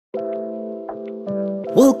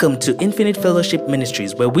Welcome to Infinite Fellowship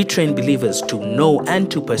Ministries, where we train believers to know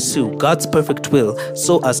and to pursue God's perfect will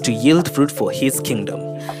so as to yield fruit for His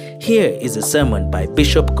kingdom. Here is a sermon by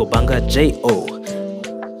Bishop Gobanga J.O.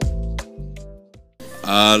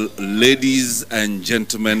 Ladies and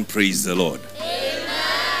gentlemen, praise the Lord.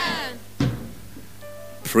 Amen.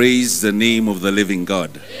 Praise the name of the living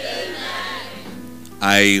God. Amen.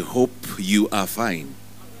 I hope you are fine.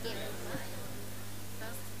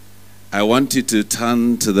 I want you to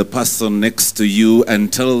turn to the person next to you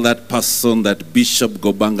and tell that person that Bishop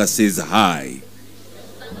Gobanga says hi.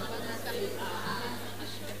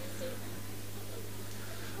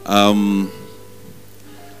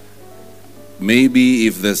 Maybe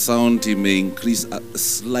if the sound, you may increase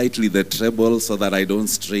slightly the treble so that I don't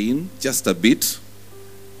strain just a bit.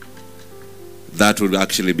 That would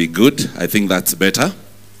actually be good. I think that's better.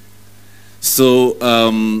 So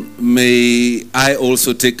may I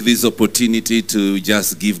also take this opportunity to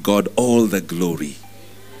just give God all the glory.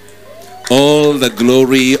 All the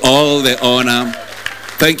glory, all the honor.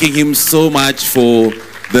 Thanking Him so much for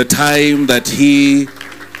the time that He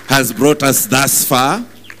has brought us thus far.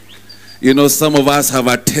 You know, some of us have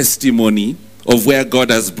a testimony of where God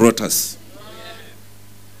has brought us.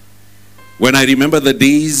 When I remember the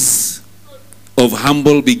days of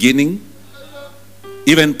humble beginning,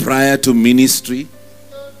 even prior to ministry,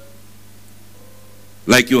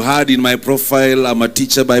 like you heard in my profile, I'm a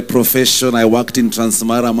teacher by profession. I worked in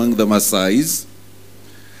Transmara among the Maasais.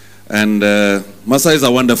 And Maasais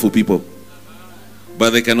are wonderful people. But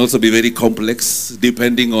they can also be very complex,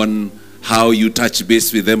 depending on how you touch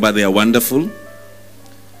base with them, but they are wonderful.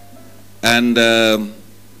 And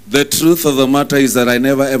the truth of the matter is that I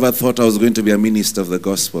never ever thought I was going to be a minister of the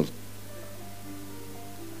gospel.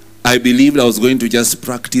 I believed I was going to just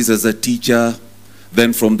practice as a teacher.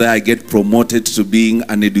 Then from there I get promoted to being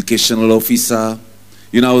an educational officer.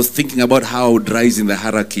 You know, I was thinking about how I would rise in the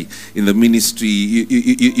hierarchy in the ministry,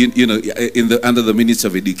 under the Ministry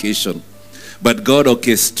of Education. But God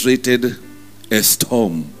orchestrated a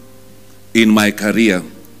storm in my career.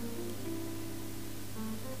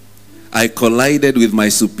 I collided with my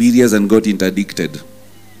superiors and got interdicted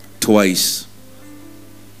twice.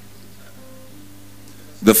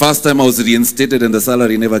 The first time I was reinstated and the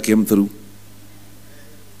salary never came through.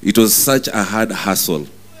 It was such a hard hustle.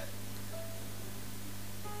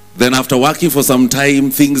 Then after working for some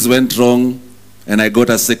time, things went wrong and I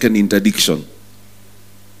got a second interdiction.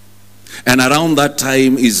 And around that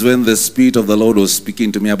time is when the Spirit of the Lord was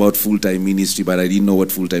speaking to me about full-time ministry, but I didn't know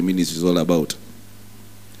what full-time ministry is all about.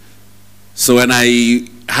 So when I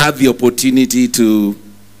had the opportunity to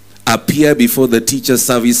appear before the Teacher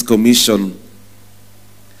Service Commission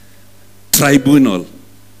Tribunal,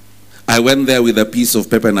 I went there with a piece of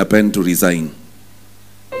paper and a pen to resign.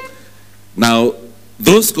 Now,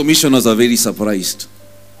 those commissioners are very surprised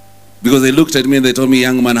because they looked at me and they told me,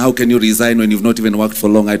 "Young man, how can you resign when you've not even worked for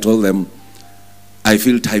long?" I told them, I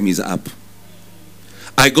feel time is up.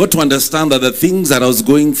 I got to understand that the things that I was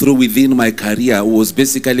going through within my career was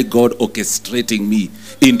basically God orchestrating me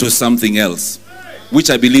into something else, which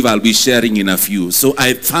I believe I'll be sharing in a few. So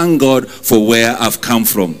I thank God for where I've come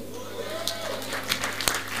from.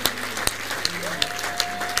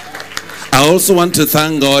 I also want to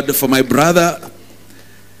thank God for my brother,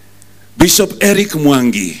 Bishop Eric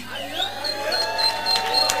Mwangi.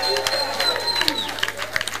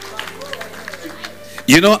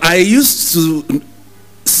 You know, I used to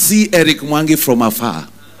see Eric Mwangi from afar.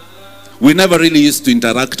 We never really used to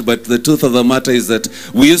interact, but the truth of the matter is that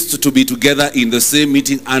we used to be together in the same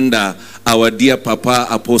meeting under our dear Papa,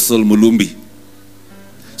 Apostle Mulumbi.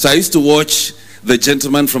 So I used to watch the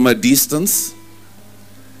gentleman from a distance.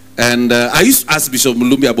 And I used to ask Bishop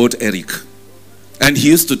Mulumbi about Eric. And he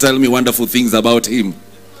used to tell me wonderful things about him.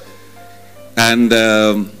 And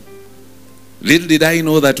little did I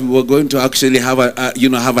know that we were going to actually have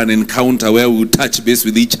have an encounter where we would touch base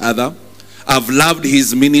with each other. I've loved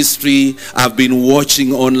his ministry. I've been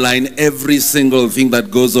watching online every single thing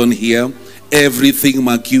that goes on here. Everything,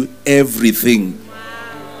 Mark you, everything.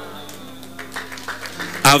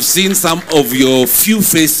 I've seen some of your few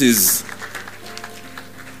faces.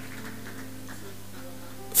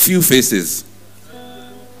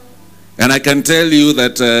 And I can tell you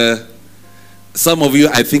that some of you,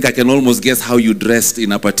 I think I can almost guess how you dressed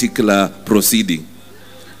in a particular proceeding.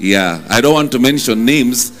 Yeah, I don't want to mention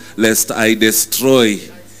names lest I destroy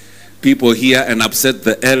people here and upset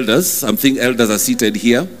the elders. Some think elders are seated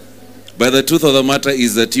here. But the truth of the matter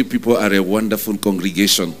is that you people are a wonderful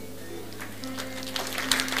congregation.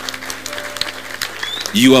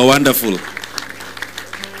 You are wonderful.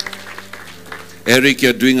 Eric,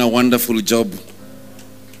 you're doing a wonderful job.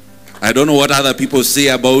 I don't know what other people say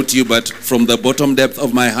about you, but from the bottom depth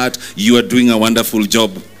of my heart, you are doing a wonderful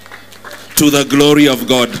job to the glory of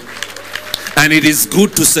God. And it is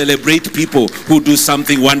good to celebrate people who do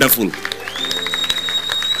something wonderful.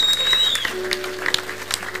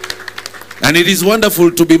 And it is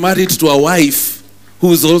wonderful to be married to a wife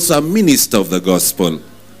who is also a minister of the gospel.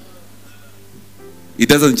 It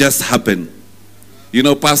doesn't just happen. You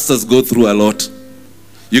know, pastors go through a lot.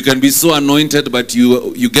 You can be so anointed, but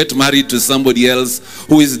you get married to somebody else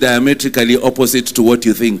who is diametrically opposite to what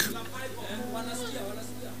you think.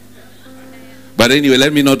 But anyway,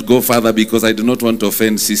 let me not go further because I do not want to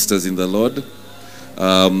offend sisters in the Lord.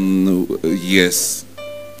 Yes.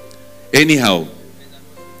 Anyhow.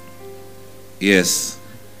 Yes.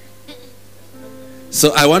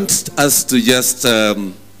 So I want us to just,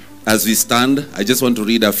 as we stand, I just want to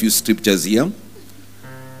read a few scriptures here.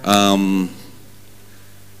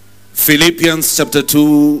 Philippians chapter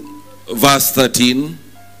 2 verse 13.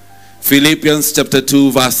 Philippians chapter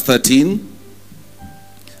 2 verse 13.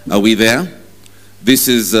 Are we there? This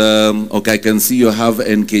is, okay, I can see you have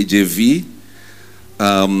NKJV.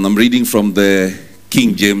 I'm reading from the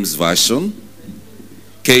King James Version.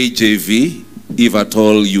 KJV, if at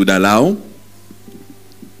all you'd allow.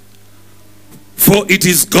 For it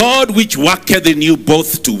is God which worketh in you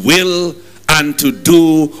both to will and to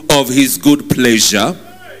do of his good pleasure.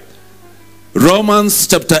 Romans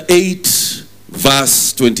chapter 8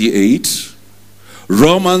 verse 28.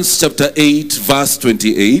 Romans chapter 8 verse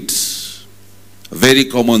 28. Very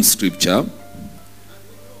common scripture.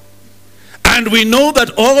 And we know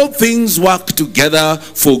that all things work together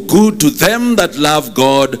for good to them that love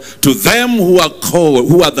God, to them who are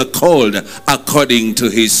the called according to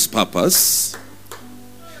his purpose.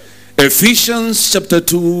 Ephesians chapter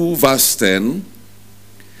 2 verse 10.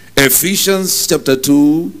 Ephesians chapter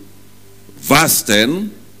 2 verse 10.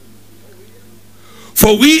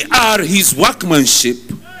 For we are his workmanship,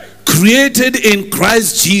 created in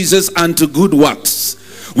Christ Jesus unto good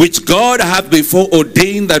works, which God hath before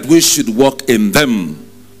ordained that we should walk in them.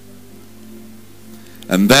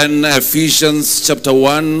 And then Ephesians chapter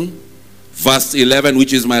 1 verse 11,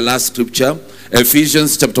 which is my last scripture.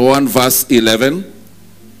 Ephesians chapter 1 verse 11.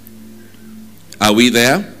 Are we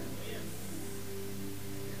there?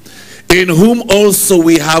 In whom also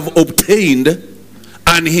we have obtained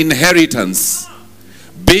an inheritance,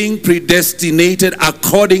 being predestinated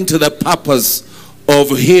according to the purpose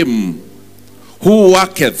of him who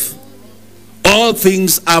worketh all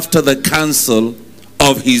things after the counsel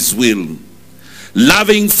of his will.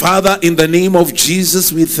 Loving Father, in the name of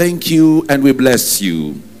Jesus, we thank you and we bless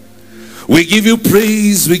you. We give you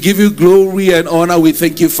praise, we give you glory and honor. We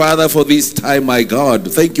thank you, Father, for this time, my God.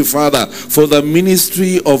 Thank you, Father, for the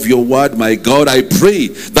ministry of your word, my God. I pray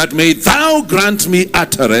that may thou grant me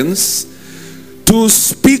utterance to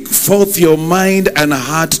speak forth your mind and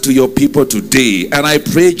heart to your people today. And I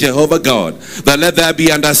pray, Jehovah God, that let there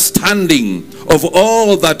be understanding of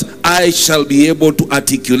all that I shall be able to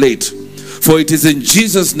articulate. For it is in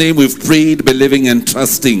Jesus' name we've prayed, believing and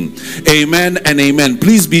trusting. Amen and amen.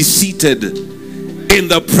 Please be seated in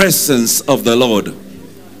the presence of the Lord.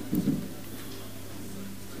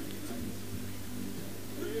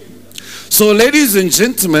 So, ladies and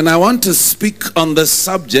gentlemen, I want to speak on the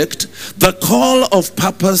subject, the call of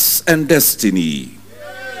purpose and destiny.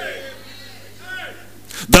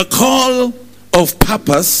 The call of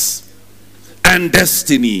purpose and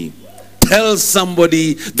destiny. Tell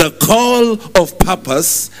somebody, the call of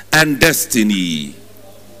purpose and destiny.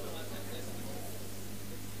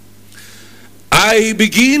 I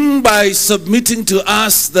begin by submitting to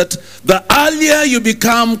us that the earlier you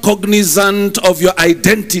become cognizant of your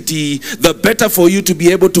identity, the better for you to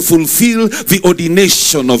be able to fulfill the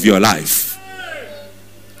ordination of your life.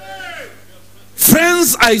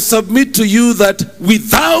 Friends, I submit to you that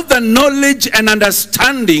without the knowledge and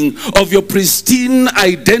understanding of your pristine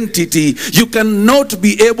identity, you cannot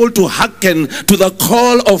be able to hearken to the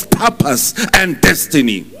call of purpose and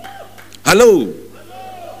destiny. Hello?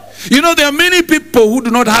 You know, there are many people who do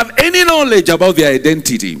not have any knowledge about their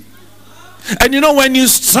identity. And you know, when you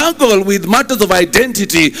struggle with matters of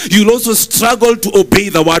identity, you'll also struggle to obey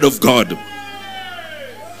the word of God.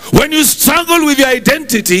 When you struggle with your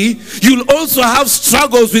identity, you'll also have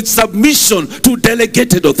struggles with submission to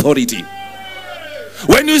delegated authority.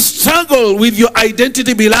 When you struggle with your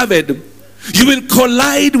identity, beloved, you will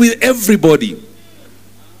collide with everybody.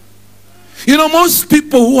 You know, most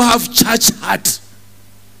people who have church hurt,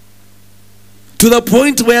 to the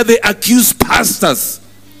point where they accuse pastors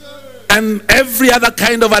and every other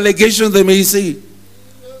kind of allegation they may say.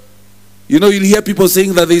 You know, you'll hear people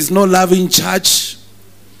saying that there is no love in church.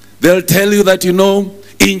 They'll tell you that,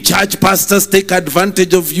 in church pastors take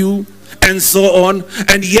advantage of you and so on.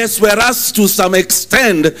 And yes, whereas to some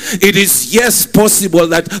extent, it is yes possible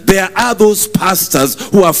that there are those pastors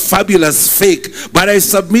who are fabulous fake. But I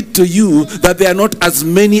submit to you that they are not as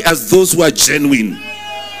many as those who are genuine.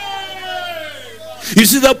 You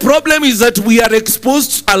see, the problem is that we are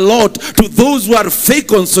exposed a lot to those who are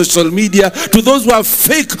fake on social media, to those who are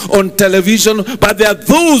fake on television, but there are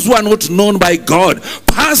those who are not known by God.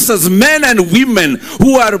 Pastors, men and women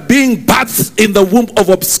who are being birthed in the womb of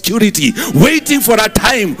obscurity, waiting for a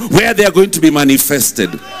time where they are going to be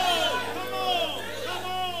manifested.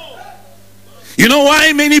 You know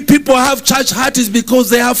why many people have church hurt is because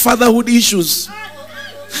they have fatherhood issues.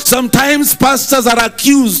 Sometimes pastors are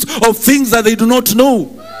accused of things that they do not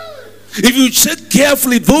know. If you check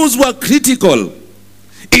carefully, those who are critical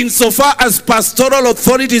insofar as pastoral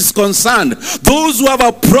authority is concerned, those who have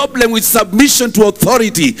a problem with submission to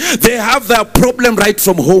authority, they have their problem right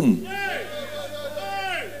from home.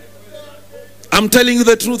 I'm telling you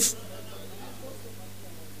the truth.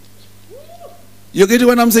 You get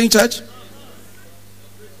what I'm saying, church?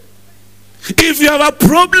 If you have a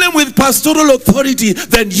problem with pastoral authority,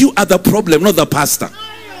 then you are the problem, not the pastor.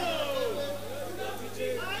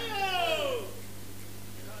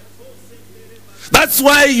 That's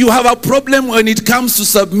why you have a problem when it comes to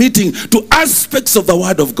submitting to aspects of the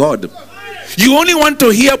word of God. You only want to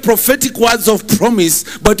hear prophetic words of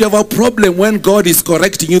promise, but you have a problem when God is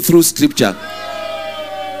correcting you through scripture.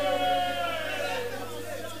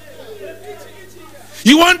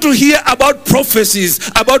 You want to hear about prophecies,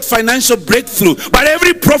 about financial breakthrough, but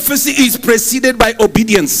every prophecy is preceded by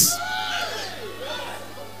obedience.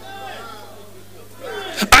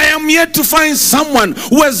 I am yet to find someone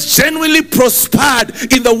who has genuinely prospered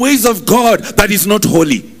in the ways of God that is not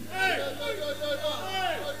holy.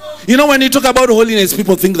 You know, when you talk about holiness,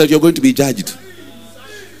 people think that you're going to be judged.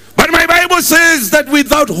 But my Bible says that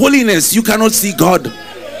without holiness, you cannot see God.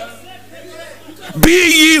 Be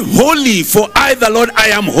ye holy, for I, the Lord, I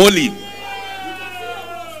am holy.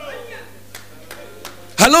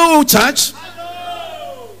 Hello, church.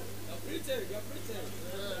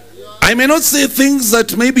 I may not say things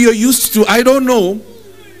that maybe you're used to, I don't know.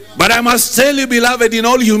 But I must tell you, beloved, in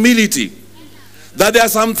all humility, that there are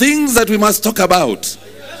some things that we must talk about.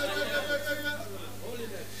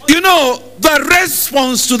 You know, the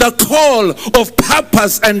response to the call of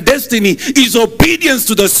purpose and destiny is obedience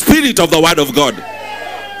to the spirit of the word of God.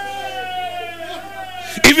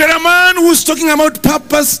 If you're a man who's talking about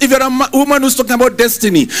purpose, if you're a woman who's talking about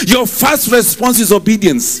destiny, your first response is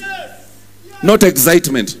obedience, not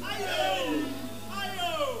excitement.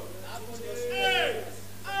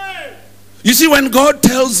 You see, when God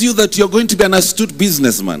tells you that you're going to be an astute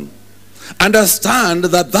businessman, understand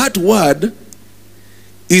that that word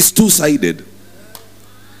is two-sided.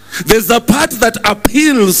 There's the part that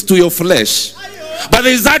appeals to your flesh, but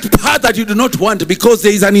there's that part that you do not want because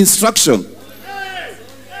there is an instruction.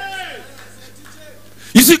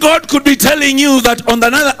 You see, God could be telling you that on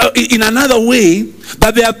in another way,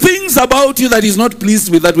 that there are things about you that He's not pleased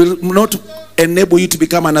with, that will not enable you to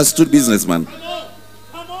become an astute businessman.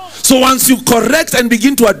 So once you correct and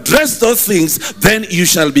begin to address those things, then you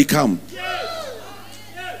shall become.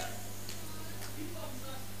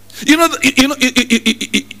 You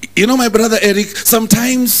know, my brother Eric,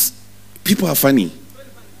 sometimes people are funny.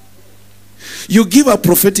 You give a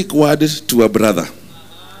prophetic word to a brother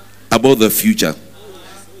about the future,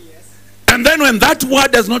 and then when that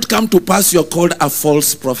word does not come to pass, you're called a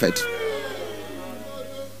false prophet.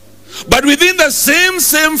 But within the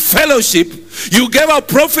same fellowship, you gave a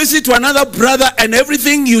prophecy to another brother and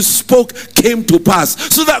everything you spoke came to pass.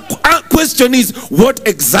 So the question is, what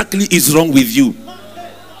exactly is wrong with you?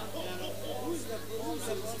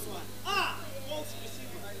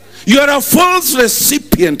 You are a false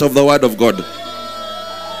recipient of the word of God.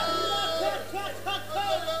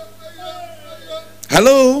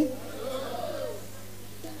 Hello?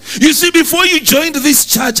 You see, before you joined this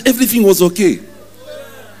church, everything was okay.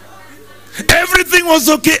 Everything was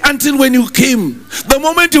okay until when you came. The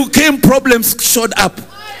moment you came, problems showed up.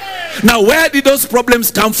 Now, where did those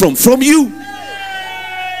problems come from? From you.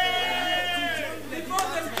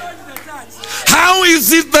 How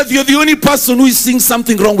is it that you're the only person who is seeing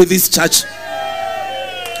something wrong with this church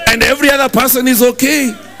and every other person is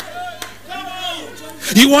okay?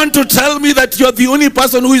 You want to tell me that you're the only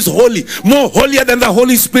person who is holy, more holier than the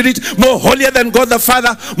Holy Spirit, more holier than God the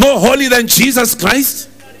Father, more holy than Jesus Christ?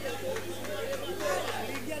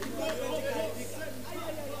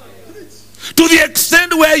 To the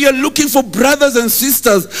extent where you're looking for brothers and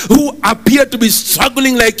sisters who appear to be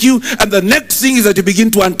struggling like you, and the next thing is that you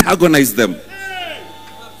begin to antagonize them.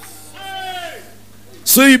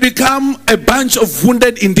 So you become a bunch of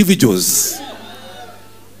wounded individuals.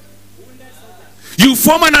 You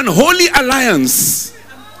form an unholy alliance.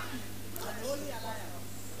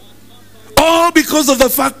 All because of the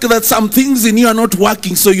fact that some things in you are not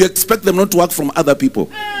working, so you expect them not to work from other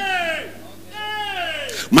people.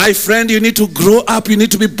 My friend, you need to grow up. You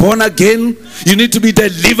need to be born again. You need to be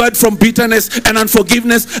delivered from bitterness and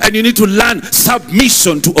unforgiveness. And you need to learn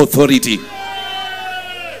submission to authority.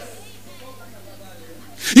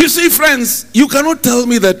 You see, friends, you cannot tell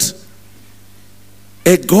me that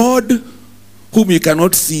a God whom you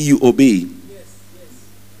cannot see, you obey.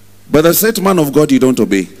 But the set man of God, you don't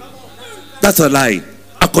obey. That's a lie,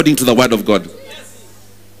 according to the word of God.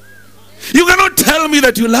 You cannot tell me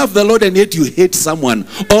that you love the Lord and yet you hate someone,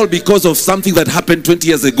 all because of something that happened 20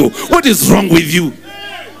 years ago. What is wrong with you?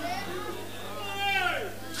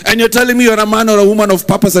 And you're telling me you're a man or a woman of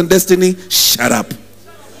purpose and destiny? Shut up.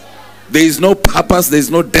 There is no purpose, there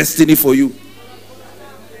is no destiny for you.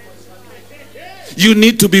 You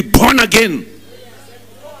need to be born again.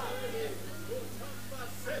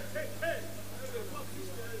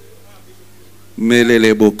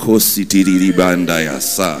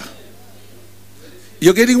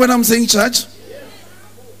 You're getting what I'm saying, church?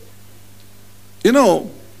 You know,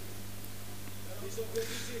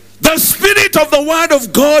 the spirit of the word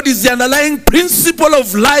of God is the underlying principle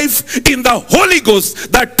of life in the Holy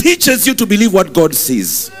Ghost that teaches you to believe what God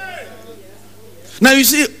says. Now you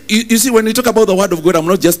see, when we talk about the word of God, I'm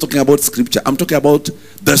not just talking about scripture. I'm talking about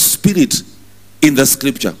the spirit in the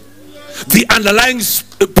scripture. The underlying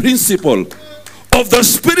principle of the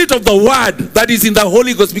spirit of the word that is in the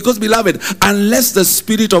Holy Ghost. Because, beloved, unless the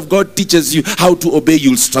spirit of God teaches you how to obey,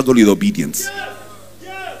 you'll struggle with obedience.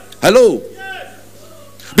 Hello?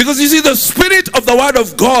 Because you see, the spirit of the word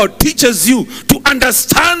of God teaches you to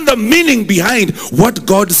understand the meaning behind what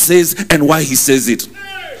God says and why he says it.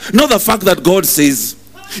 Not the fact that God says.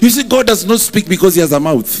 You see, God does not speak because he has a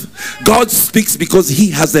mouth. God speaks because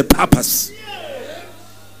he has a purpose.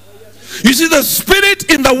 You see, the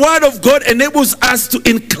spirit in the word of God enables us to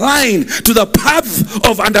incline to the path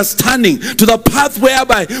of understanding, to the path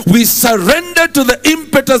whereby we surrender to the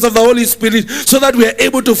impetus of the Holy Spirit, so that we are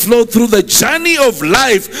able to flow through the journey of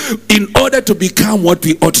life in order to become what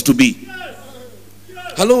we ought to be.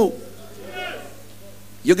 Hello?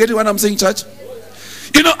 You getting what I'm saying, church?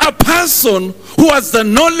 You know, a person who has the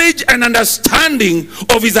knowledge and understanding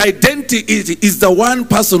of his identity is the one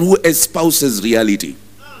person who espouses reality.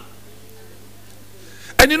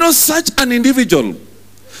 And you know, such an individual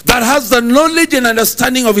that has the knowledge and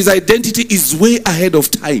understanding of his identity is way ahead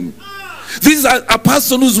of time. This is a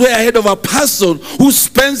person who's way ahead of a person who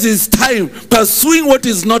spends his time pursuing what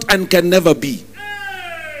is not and can never be.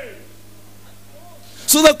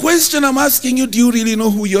 So the question I'm asking you, do you really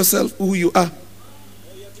know who you are?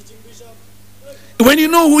 When you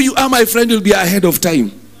know who you are, my friend, you'll be ahead of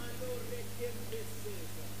time.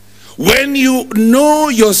 When you know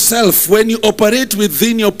yourself, when you operate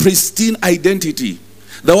within your pristine identity,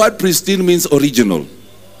 the word pristine means original.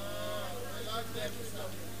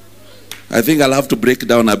 I think I'll have to break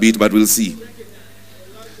down a bit, but we'll see.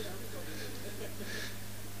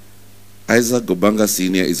 Isaac Gobanga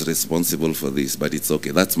Sr. is responsible for this, but it's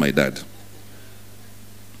okay. That's my dad.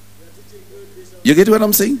 You get what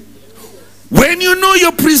I'm saying? When you know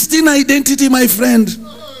your pristine identity, my friend,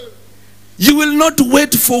 you will not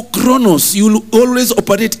wait for Chronos. You will always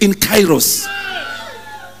operate in Kairos.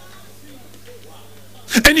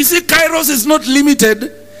 And you see, Kairos is not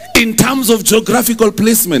limited in terms of geographical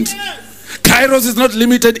placement. Kairos is not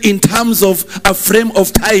limited in terms of a frame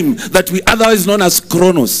of time that we otherwise known as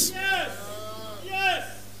Chronos.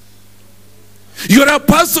 You're a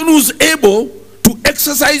person who's able to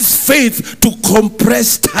exercise faith to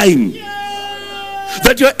compress time.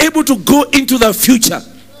 That you're able to go into the future.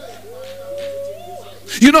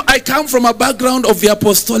 You know, I come from a background of the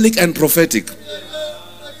apostolic and prophetic.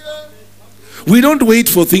 We don't wait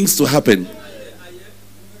for things to happen.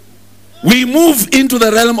 We move into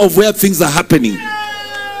the realm of where things are happening.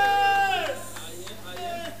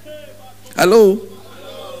 Hello?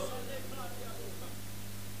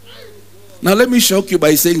 Now let me shock you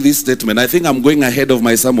by saying this statement. I think I'm going ahead of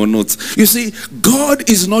my sermon notes. You see, God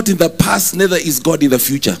is not in the past, neither is God in the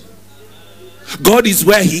future. God is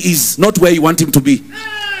where he is, not where you want him to be.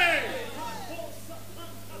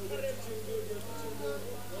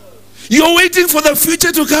 You're waiting for the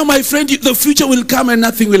future to come, my friend. The future will come and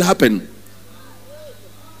nothing will happen.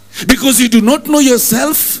 Because you do not know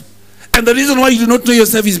yourself And the reason why you do not know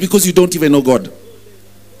yourself is because you don't even know God.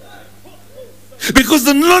 Because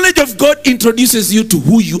the knowledge of God introduces you to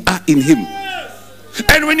who you are in Him.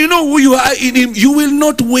 And when you know who you are in Him, you will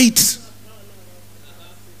not wait.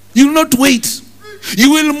 You will not wait.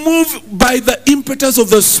 You will move by the impetus of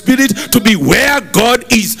the Spirit to be where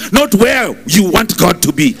God is, not where you want God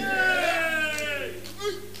to be.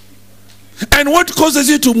 And what causes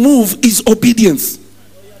you to move is obedience.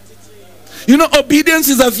 You know, obedience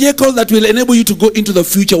is a vehicle that will enable you to go into the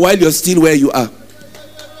future while you're still where you are.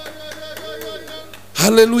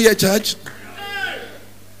 Hallelujah, church.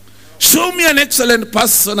 Show me an excellent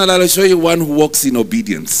person and I'll show you one who walks in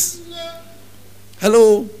obedience.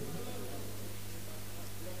 Hello.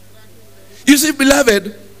 You see,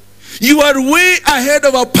 beloved, you are way ahead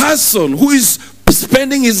of a person who is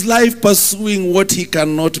spending his life pursuing what he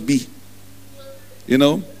cannot be. You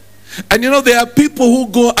know? And you know, there are people who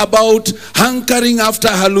go about hankering after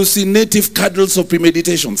hallucinative cuddles of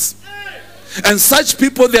premeditations. And such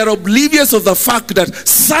people, they are oblivious of the fact that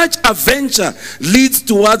such a venture leads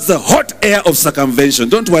towards the hot air of circumvention.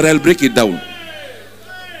 Don't worry, I'll break it down.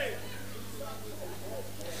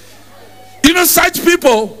 You know, such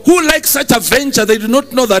people who like such a venture, they do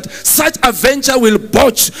not know that such a venture will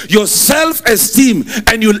botch your self-esteem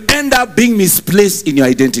and you'll end up being misplaced in your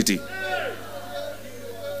identity.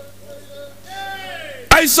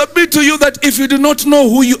 I submit to you that if you do not know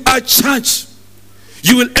who you are, church,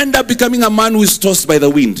 you will end up becoming a man who is tossed by the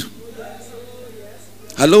wind.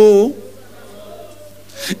 Hello?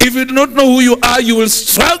 If you do not know who you are, you will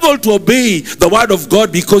struggle to obey the word of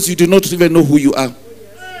God because you do not even know who you are.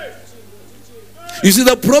 You see,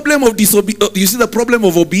 the problem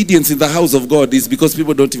of obedience in the house of God is because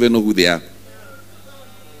people don't even know who they are.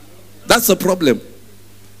 That's the problem.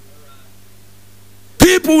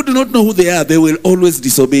 People who do not know who they are, they will always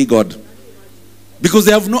disobey God. Because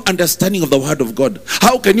they have no understanding of the word of God.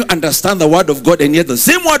 How can you understand the word of God and yet the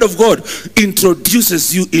same word of God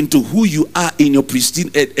introduces you into who you are in your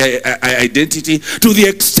pristine identity, to the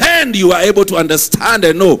extent you are able to understand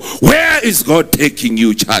and know where is God taking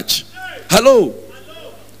you, church? Hello?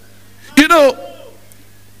 You know,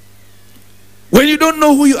 when you don't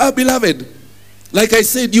know who you are, beloved, like I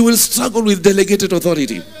said, you will struggle with delegated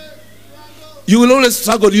authority. You will always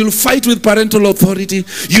struggle. You'll fight with parental authority.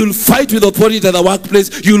 You'll fight with authority at the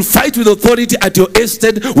workplace. You'll fight with authority at your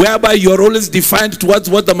estate, whereby you're always defined towards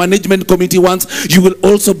what the management committee wants. You will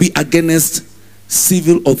also be against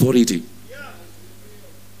civil authority.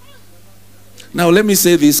 Now, let me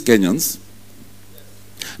say this, Kenyans.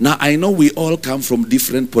 Now, I know we all come from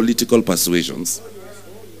different political persuasions.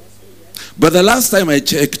 But the last time I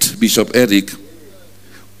checked, Bishop Eric,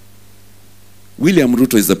 William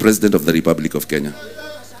Ruto is the President of the Republic of Kenya.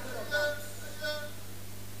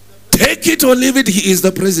 Take it or leave it, he is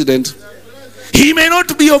the President. He may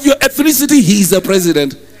not be of your ethnicity, he is the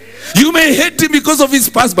President. You may hate him because of his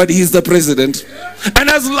past, but he is the President. And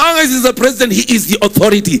as long as he's the President, he is the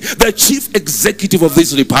authority, the chief executive of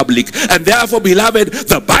this republic. And therefore, beloved,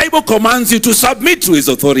 the Bible commands you to submit to his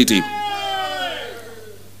authority.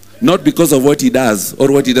 Not because of what he does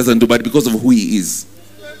or what he doesn't do, but because of who he is.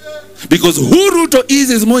 Because who Ruto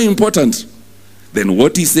is more important than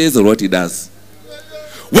what he says or what he does.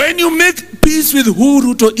 When you make peace with who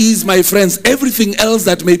Ruto is, my friends, everything else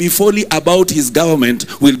that may be folly about his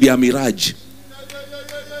government will be a mirage.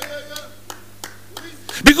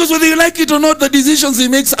 Because whether you like it or not, the decisions he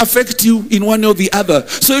makes affect you in one or the other.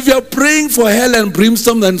 So if you're praying for hell and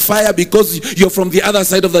brimstone and fire because you're from the other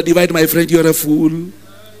side of the divide, my friend, you're a fool.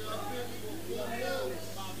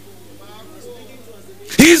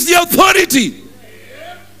 He's the authority.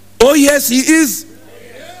 Oh yes, he is.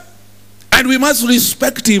 And we must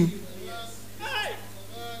respect him.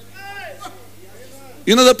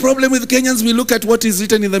 You know, the problem with Kenyans, we look at what is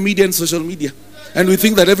written in the media and social media, and we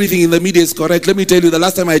think that everything in the media is correct. Let me tell you, the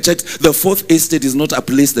last time I checked, the fourth estate is not a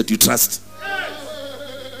place that you trust.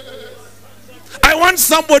 I want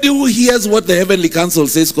somebody who hears what the Heavenly Council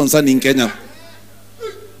says concerning Kenya.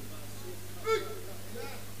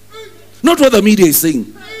 Not what the media is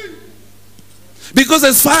saying. Because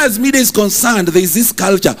as far as media is concerned, there is this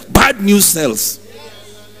culture. Bad news sells.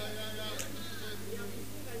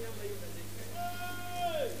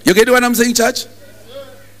 You get what I'm saying, church?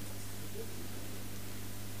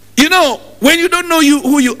 You know, when you don't know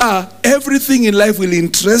who you are, everything in life will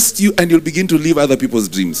interest you and you'll begin to live other people's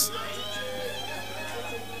dreams.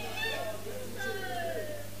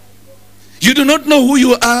 You do not know who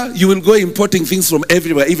you are, you will go importing things from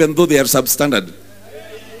everywhere, even though they are substandard.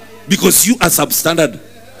 Because you are substandard.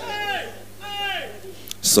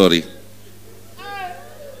 Sorry.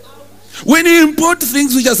 When you import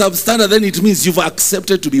things which are substandard, then it means you've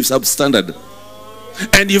accepted to be substandard.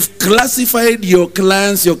 And you've classified your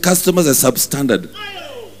clients, your customers as substandard.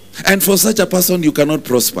 And for such a person, you cannot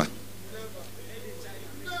prosper.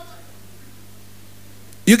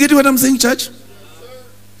 You get what I'm saying, church?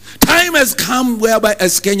 Time has come whereby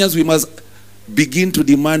as Kenyans we must begin to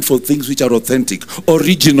demand for things which are authentic,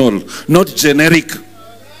 original, not generic.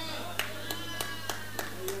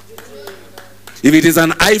 If it is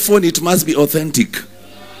an iPhone, it must be authentic.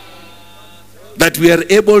 That we are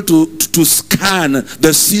able to scan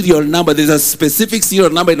the serial number. There's a specific serial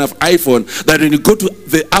number in an iPhone that when you go to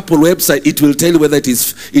the Apple website, it will tell you whether it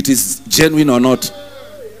is genuine or not.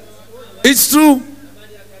 It's true.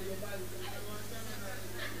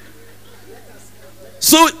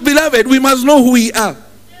 So, beloved, we must know who we are.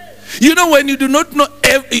 You know, when you do not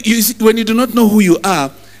know who you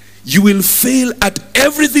are, you will fail at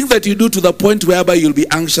everything that you do to the point whereby you'll be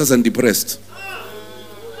anxious and depressed.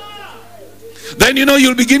 Then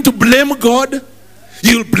you'll begin to blame God.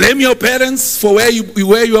 You'll blame your parents for where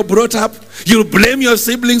you were brought up. You'll blame your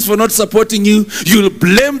siblings for not supporting you. You'll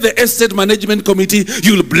blame the estate management committee.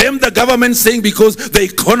 You'll blame the government saying because the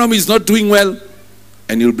economy is not doing well.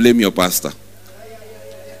 And you'll blame your pastor.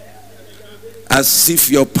 As if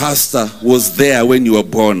your pastor was there when you were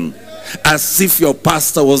born. As if your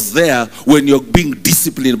pastor was there when you're being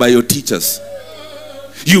disciplined by your teachers.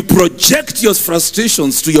 You project your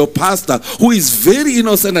frustrations to your pastor, who is very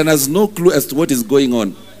innocent and has no clue as to what is going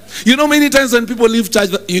on. You know, many times when people leave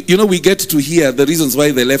church, we get to hear the reasons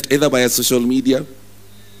why they left, either by social media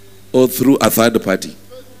or through a third party.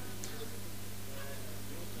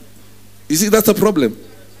 You see, that's a problem.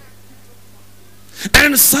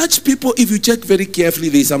 And such people, if you check very carefully,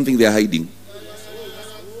 there's something they're hiding.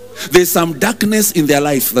 There's some darkness in their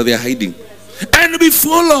life that they're hiding. And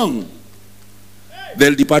before long,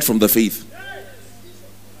 they'll depart from the faith.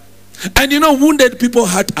 And wounded people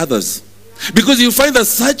hurt others. Because you find that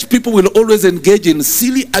such people will always engage in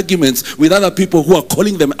silly arguments with other people who are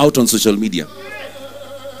calling them out on social media.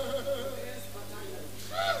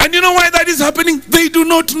 And you know why that is happening? They do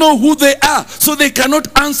not know who they are. So they cannot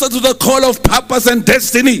answer to the call of purpose and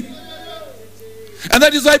destiny. And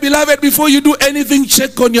that is why, beloved, before you do anything,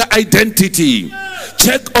 check on your identity.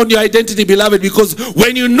 Check on your identity, beloved, because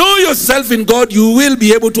when you know yourself in God, you will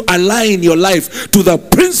be able to align your life to the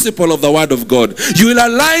principle of the Word of God. You will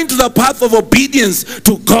align to the path of obedience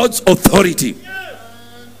to God's authority.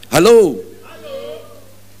 Hello?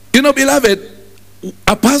 Beloved,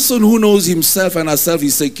 a person who knows himself and herself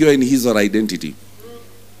is secure in his or her identity.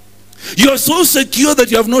 You are so secure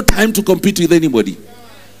that you have no time to compete with anybody.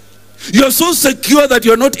 You're so secure that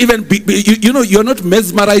you're not even, you're not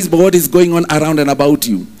mesmerized by what is going on around and about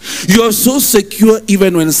you. You're so secure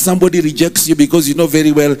even when somebody rejects you, because you know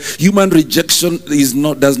very well human rejection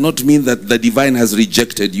does not mean that the divine has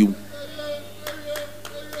rejected you.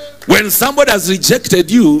 When somebody has rejected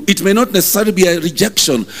you, it may not necessarily be a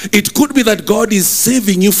rejection. It could be that God is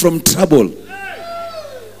saving you from trouble.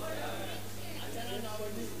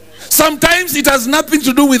 Sometimes it has nothing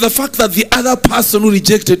to do with the fact that the other person who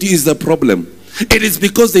rejected you is the problem. It is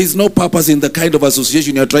because there is no purpose in the kind of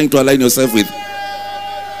association you are trying to align yourself with.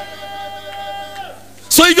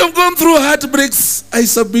 So if you've gone through heartbreaks, I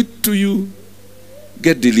submit to you,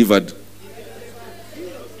 get delivered.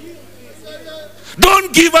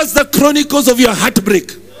 Don't give us the chronicles of your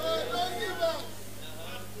heartbreak.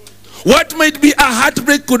 What might be a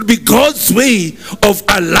heartbreak could be God's way of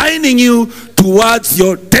aligning you towards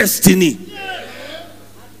your destiny.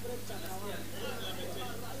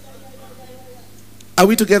 Are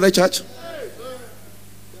we together, church?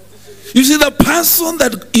 You see, the person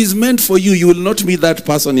that is meant for you, you will not meet that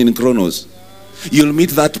person in Chronos. You'll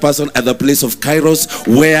meet that person at the place of Kairos,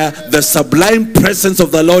 where the sublime presence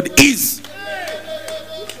of the Lord is.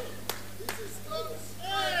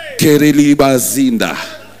 Kereli Bazinda.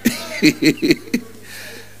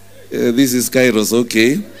 This is Kairos,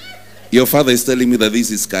 okay. Your father is telling me that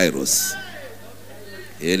this is Kairos.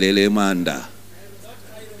 Elele Manda.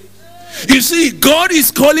 You see, God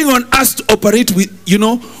is calling on us to operate with,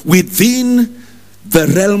 within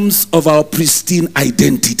the realms of our pristine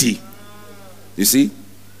identity. You see?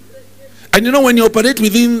 And when you operate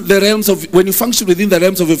within the realms of, when you function within the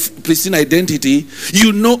realms of a pristine identity,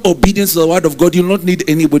 you know obedience to the Word of God. You'll not need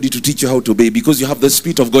anybody to teach you how to obey, because you have the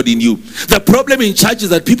Spirit of God in you. The problem in church is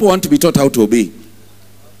that people want to be taught how to obey.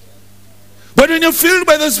 But when you're filled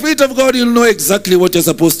by the Spirit of God, you'll know exactly what you're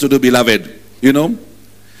supposed to do, beloved.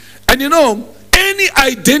 And any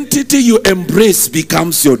identity you embrace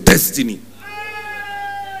becomes your destiny.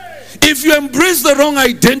 If you embrace the wrong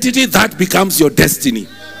identity, that becomes your destiny.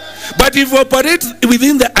 But if you operate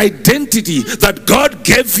within the identity that God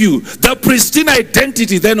gave you, the pristine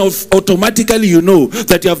identity, then automatically you know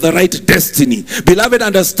that you have the right destiny. Beloved,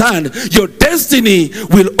 understand, your destiny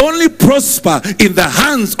will only prosper in the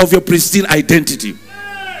hands of your pristine identity.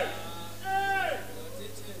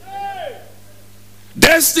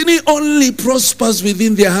 Destiny only prospers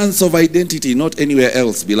within the hands of identity, not anywhere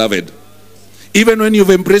else, beloved. Even when you've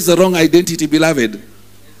embraced the wrong identity, beloved,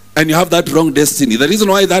 and you have that wrong destiny. The reason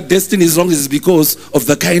why that destiny is wrong is because of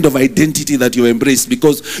the kind of identity that you embrace,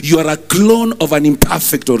 because you are a clone of an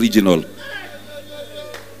imperfect original.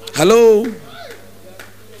 Hello?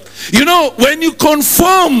 You know, when you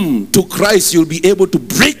conform to Christ, you'll be able to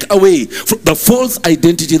break away from the false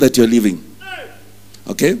identity that you're living.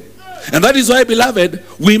 Okay? And that is why, beloved,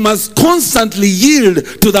 we must constantly yield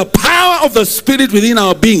to the power of the Spirit within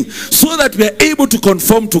our being so that we are able to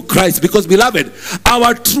conform to Christ. Because, beloved,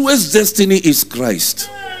 our truest destiny is Christ.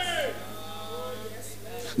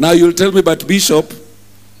 Now you'll tell me, but Bishop,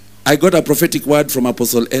 I got a prophetic word from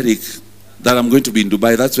Apostle Eric that I'm going to be in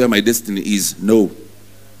Dubai. That's where my destiny is. No.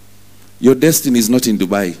 Your destiny is not in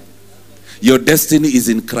Dubai. Your destiny is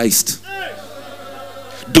in Christ.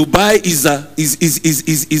 Dubai is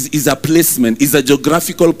a placement, is a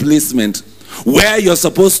geographical placement where you're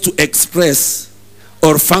supposed to express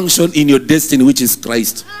or function in your destiny, which is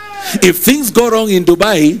Christ. If things go wrong in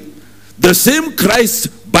Dubai, the same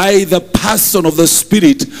Christ by the person of the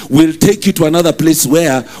Spirit will take you to another place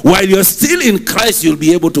where, while you're still in Christ, you'll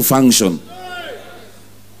be able to function.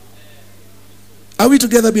 Are we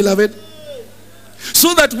together, beloved?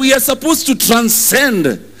 So that we are supposed to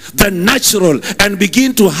transcend the natural and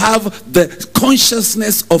begin to have the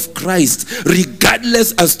consciousness of Christ,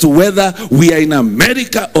 regardless as to whether we are in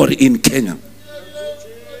America or in Kenya.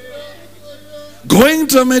 Going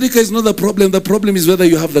to America is not the problem. The problem is whether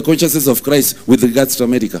you have the consciousness of Christ with regards to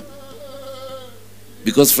America.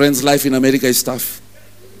 Because, friends, life in America is tough.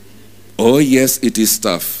 Oh yes, it is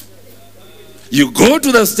tough. You go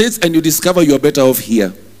to the States and you discover you are better off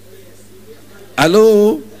here.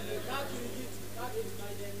 Hello?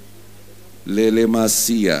 Lele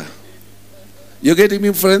Masia. You getting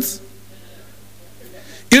me, friends?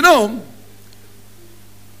 You know,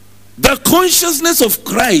 the consciousness of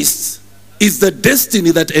Christ is the destiny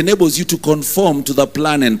that enables you to conform to the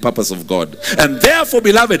plan and purpose of God. And therefore,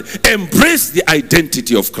 beloved, embrace the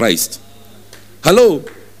identity of Christ. Hello?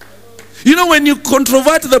 You know, when you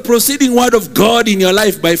controvert the proceeding word of God in your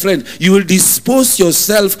life, my friend, you will dispose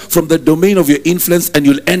yourself from the domain of your influence and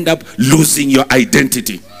you'll end up losing your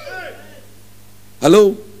identity.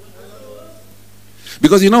 Hello?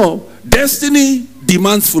 Because, you know, destiny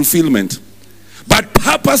demands fulfillment, but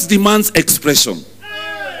purpose demands expression.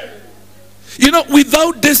 You know,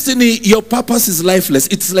 without destiny, your purpose is lifeless.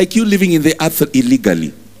 It's like you living in the earth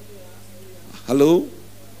illegally. Hello?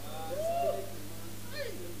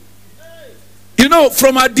 You know,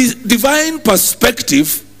 from a divine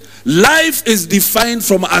perspective, life is defined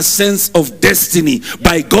from a sense of destiny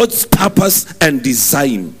by God's purpose and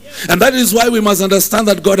design. And that is why we must understand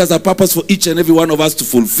that God has a purpose for each and every one of us to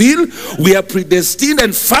fulfill. We are predestined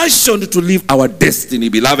and fashioned to live our destiny,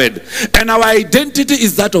 beloved. And our identity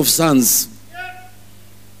is that of sons.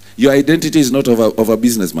 Your identity is not of a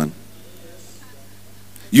businessman.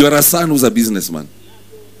 You are a son who's a businessman.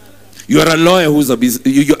 You are a lawyer who's a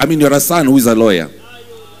you're a son who is a lawyer.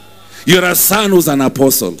 You're a son who's an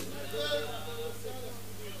apostle.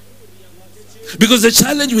 Because the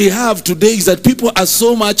challenge we have today is that people are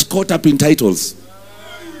so much caught up in titles.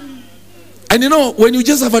 And you know, when you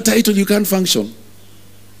just have a title, you can't function.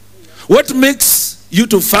 What makes you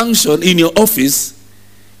to function in your office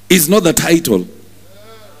is not the title.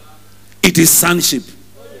 It is sonship.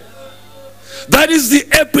 That is the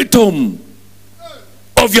epitome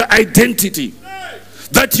of your identity.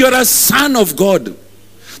 That you're a son of God.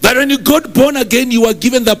 That when you got born again, you are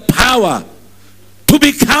given the power to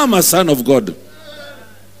become a son of God.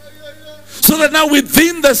 So that now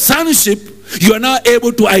within the sonship, you are now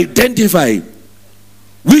able to identify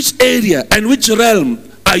which area and which realm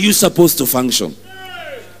are you supposed to function.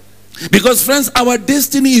 Because, friends, our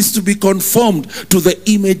destiny is to be conformed to the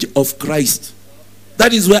image of Christ.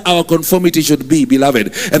 That is where our conformity should be, beloved.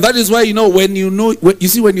 And that is why, you know, when you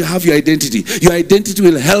have your identity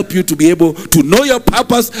will help you to be able to know your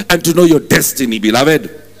purpose and to know your destiny,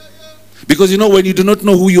 beloved. Because, you know, when you do not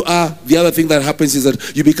know who you are, the other thing that happens is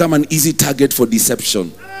that you become an easy target for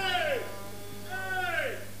deception.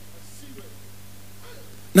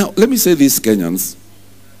 Now, let me say this, Kenyans,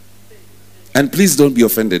 and please don't be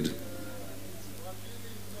offended.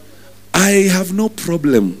 I have no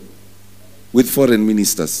problem with foreign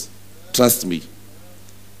ministers. Trust me.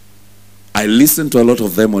 I listen to a lot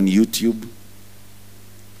of them on YouTube.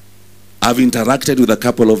 I've interacted with a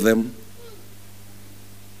couple of them.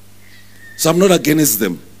 So I'm not against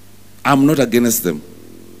them. I'm not against them.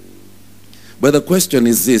 But the question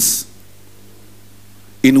is this: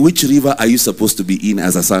 in which river are you supposed to be in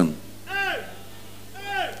as a son?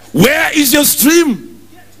 Where is your stream?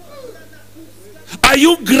 Are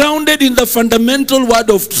you grounded in the fundamental word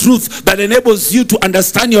of truth that enables you to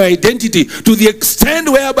understand your identity to the extent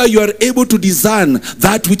whereby you are able to discern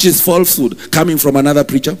that which is falsehood coming from another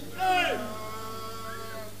preacher?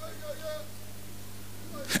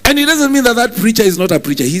 And it doesn't mean that that preacher is not a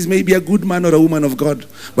preacher. He's maybe a good man or a woman of God.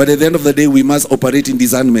 But at the end of the day, we must operate in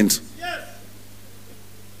discernment.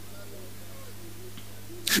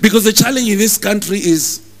 Because the challenge in this country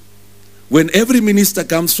is when every minister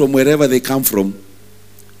comes from wherever they come from,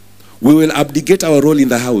 we will abdicate our role in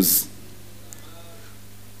the house.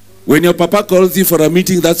 When your papa calls you for a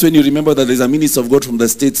meeting, that's when you remember that there's a minister of God from the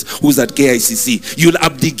States who's at KICC. You'll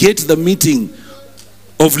abdicate the meeting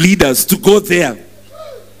of leaders to go there.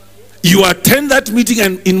 You attend that meeting,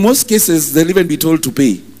 and in most cases, they'll even be told to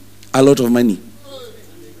pay a lot of money.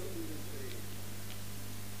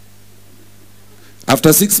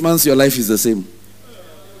 After 6 months, your life is the same.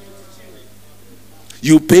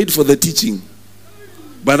 You paid for the teaching,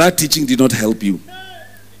 but that teaching did not help you.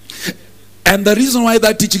 And the reason why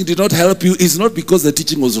that teaching did not help you is not because the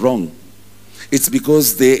teaching was wrong. It's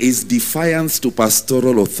because there is defiance to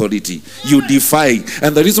pastoral authority. You defy.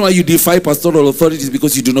 And the reason why you defy pastoral authority is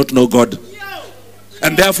because you do not know God.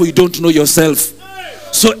 And therefore you don't know yourself.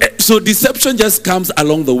 So deception just comes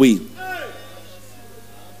along the way.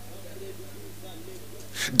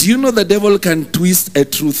 Do you know the devil can twist a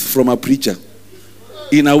truth from a preacher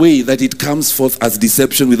in a way that it comes forth as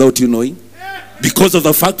deception without you knowing? Because of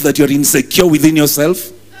the fact that you're insecure within yourself?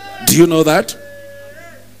 Do you know that?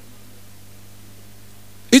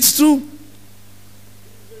 It's true.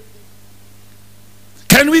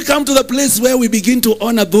 Can we come to the place where we begin to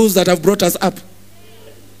honor those that have brought us up?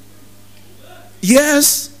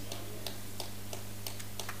 Yes.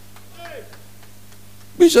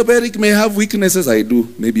 Bishop Eric may have weaknesses. I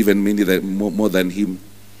do. Maybe even more than him.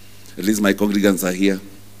 At least my congregants are here.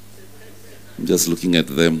 I'm just looking at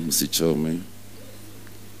them.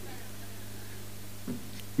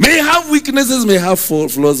 May have weaknesses, may have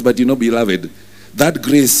flaws, but you know, beloved, that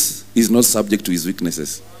grace is not subject to his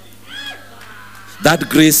weaknesses. That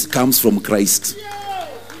grace comes from Christ.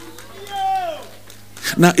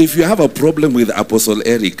 Now, if you have a problem with Apostle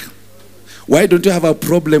Eric, why don't you have a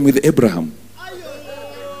problem with Abraham?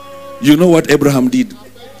 You know what Abraham did.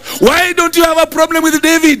 Why don't you have a problem with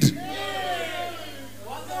David?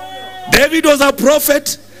 David was a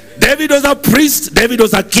prophet. David was a priest. David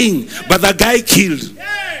was a king. But the guy killed.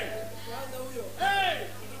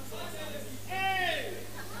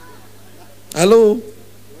 Hello?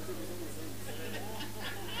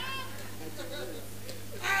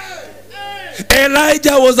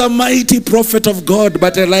 Elijah was a mighty prophet of God,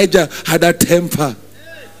 but Elijah had a temper.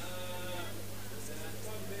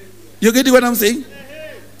 You get what I'm saying?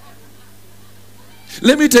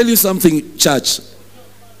 Let me tell you something, church.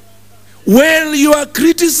 When you are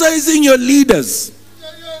criticizing your leaders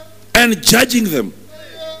and judging them,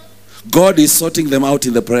 God is sorting them out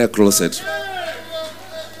in the prayer closet.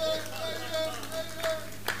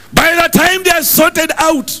 By the time they are sorted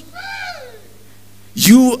out,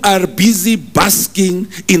 you are busy basking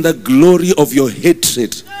in the glory of your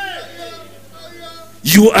hatred.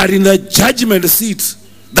 You are in the judgment seat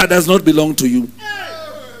that does not belong to you.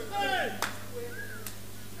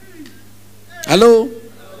 Hello?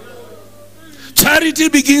 Charity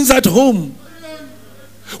begins at home.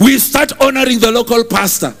 We start honoring the local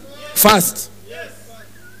pastor first.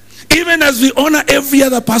 Even as we honor every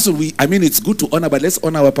other person, it's good to honor, but let's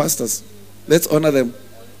honor our pastors. Let's honor them.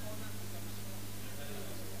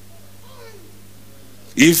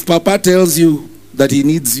 If Papa tells you that he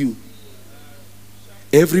needs you,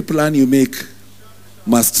 every plan you make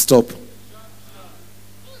must stop.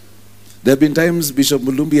 There have been times Bishop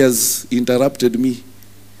Mulumbi has interrupted me.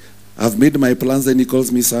 I've made my plans and he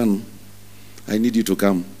calls me, son, I need you to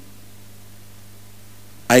come.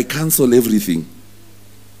 I cancel everything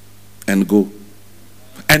and go.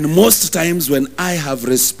 And most times when I have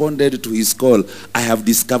responded to his call, I have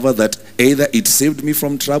discovered that either it saved me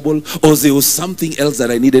from trouble or there was something else that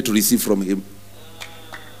I needed to receive from him.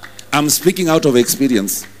 I'm speaking out of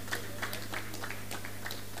experience.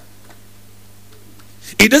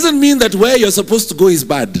 It doesn't mean that where you're supposed to go is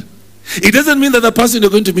bad. It doesn't mean that the person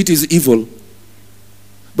you're going to meet is evil.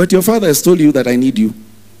 But your father has told you that I need you.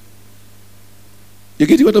 You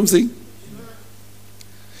get what I'm saying?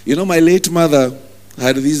 You know, my late mother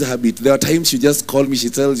had this habit. There are times she just calls me, she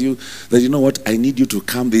tells you that, you know what, I need you to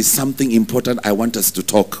come. There's something important. I want us to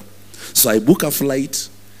talk. So I book a flight,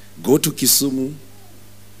 go to Kisumu,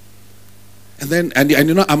 and then, and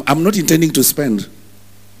you know, I'm not intending to spend.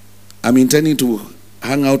 I'm intending to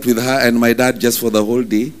hang out with her and my dad just for the whole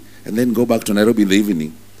day, and then go back to Nairobi in the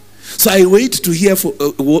evening. So I wait to hear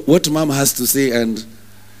what mom has to say, and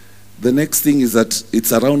the next thing is that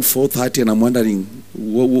it's around 4:30, and I'm wondering,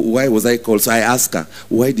 why was I called? So I ask her,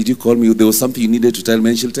 why did you call me? There was something you needed to tell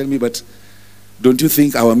me. And she'll tell me, but don't you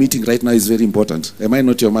think our meeting right now is very important? Am I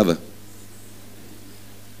not your mother?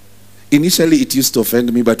 Initially, it used to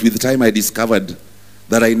offend me, but with time I discovered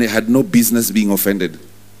that I had no business being offended.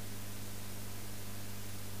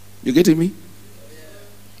 You getting me?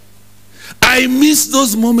 I miss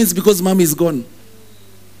those moments because mom is gone.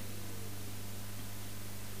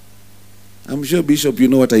 I'm sure, Bishop, you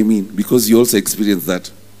know what I mean, because you also experienced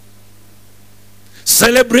that.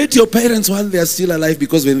 Celebrate your parents while they are still alive,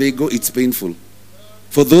 because when they go, it's painful.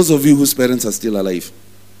 For those of you whose parents are still alive.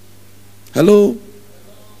 Hello?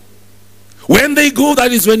 When they go,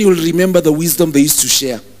 that is when you will remember the wisdom they used to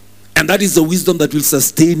share. And that is the wisdom that will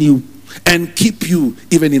sustain you and keep you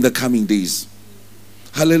even in the coming days.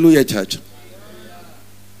 Hallelujah, church.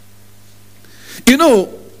 You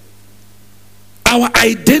know, our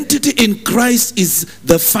identity in Christ is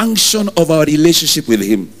the function of our relationship with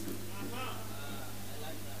him.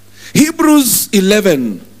 Hebrews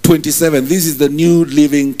 11:27. This is the New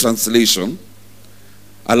Living Translation.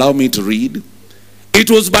 Allow me to read. It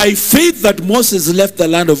was by faith that Moses left the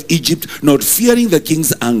land of Egypt, not fearing the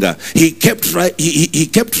king's anger. He kept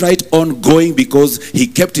right on going because he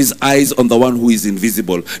kept his eyes on the one who is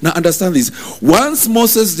invisible. Now understand this. Once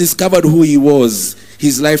Moses discovered who he was,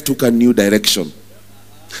 his life took a new direction.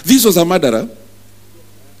 This was a murderer.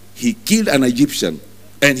 He killed an Egyptian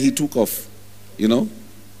and he took off. You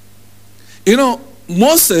know,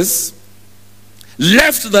 Moses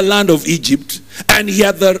left the land of Egypt and he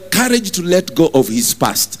had the courage to let go of his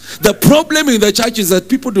past. The problem in the church is that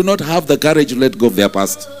people do not have the courage to let go of their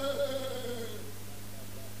past.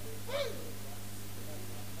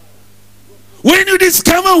 When you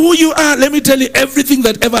discover who you are, let me tell you, everything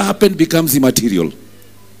that ever happened becomes immaterial.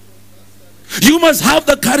 You must have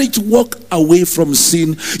the courage to walk away from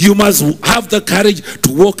sin. You must have the courage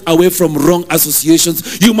to walk away from wrong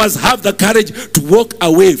associations. You must have the courage to walk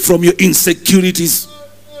away from your insecurities.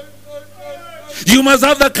 You must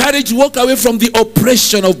have the courage to walk away from the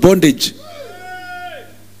oppression of bondage.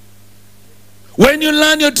 When you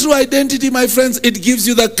learn your true identity, my friends, it gives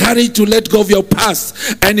you the courage to let go of your past.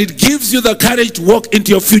 And it gives you the courage to walk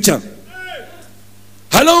into your future.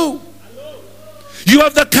 Hello? You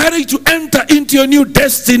have the courage to enter into your new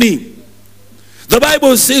destiny. The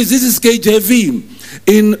Bible says, this is KJV,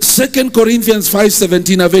 in 2 Corinthians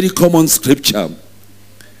 5:17, a very common scripture.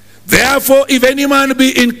 Therefore, if any man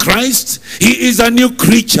be in Christ, he is a new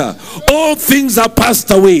creature. All things are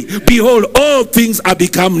passed away. Behold, all things are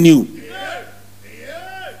become new.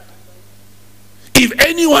 If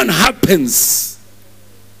anyone happens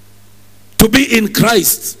to be in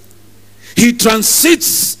Christ, he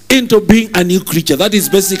transits into being a new creature. That is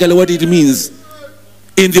basically what it means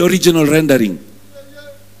in the original rendering.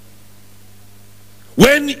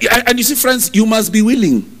 And you see, friends, you must be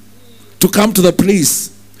willing to come to the place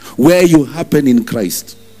where you happen in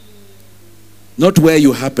Christ. Not where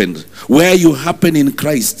you happened, where you happen in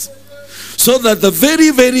Christ. So that the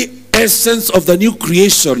very, very essence of the new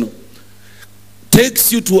creation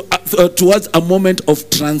takes you towards a moment of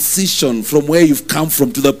transition from where you've come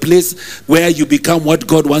from to the place where you become what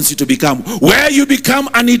God wants you to become, where you become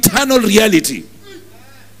an eternal reality.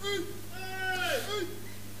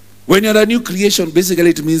 When you're a new creation, basically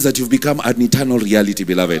it means that you've become an eternal reality,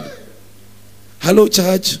 beloved. Hello,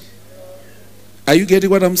 church. Are you getting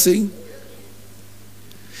what I'm saying?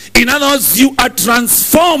 In other words, you are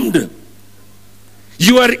transformed.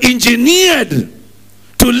 You are engineered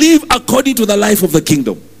to live according to the life of the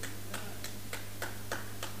kingdom.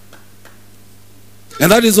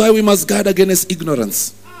 And that is why we must guard against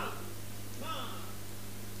ignorance.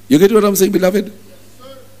 You get what I'm saying, beloved?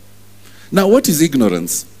 Now, what is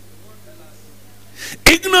ignorance?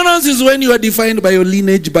 Ignorance is when you are defined by your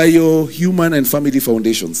lineage, by your human and family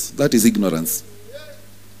foundations. That is ignorance.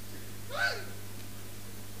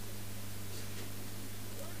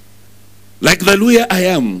 Like the Luya I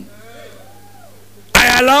am.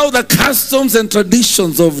 I allow the customs and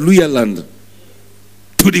traditions of Luya land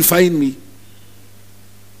to define me.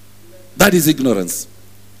 That is ignorance.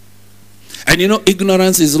 And you know,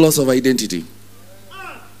 ignorance is loss of identity.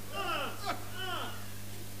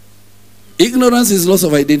 Ignorance is loss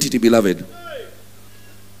of identity, beloved.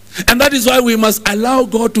 And that is why we must allow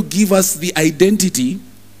God to give us the identity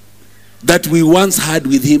that we once had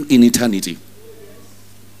with him in eternity.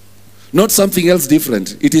 Not something else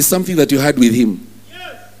different. It is something that you had with him.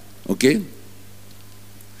 Okay?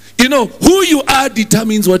 You know, who you are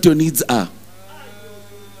determines what your needs are.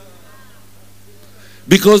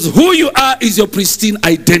 Because who you are is your pristine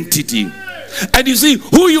identity. And you see,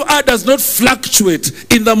 who you are does not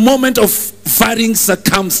fluctuate in the moment of varying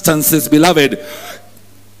circumstances, beloved.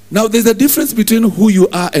 Now, there's a difference between who you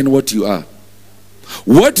are and what you are.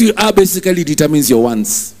 What you are basically determines your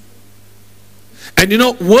wants. And you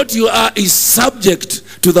know, what you are is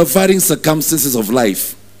subject to the varying circumstances of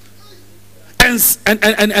life. And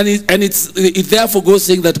it therefore goes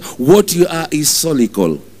saying that what you are is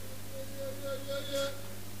solical.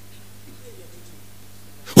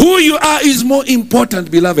 Who you are is more important,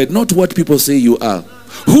 beloved, not what people say you are.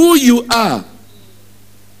 Who you are.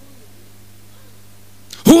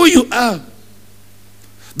 Who you are.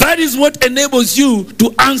 That is what enables you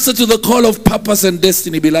to answer to the call of purpose and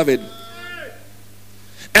destiny, beloved.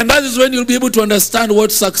 And that is when you'll be able to understand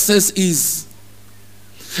what success is.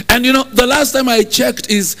 And you know, the last time I checked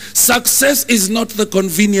is success is not the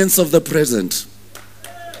convenience of the present.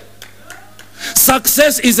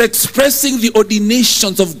 Success is expressing the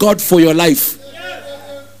ordinations of God for your life.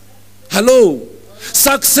 Hello.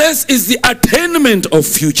 Success is the attainment of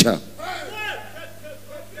future.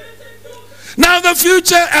 Now the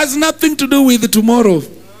future has nothing to do with tomorrow.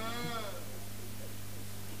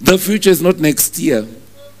 The future is not next year.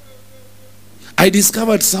 I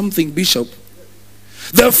discovered something, Bishop.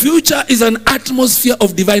 The future is an atmosphere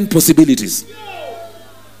of divine possibilities.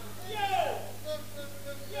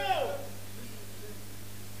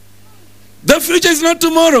 The future is not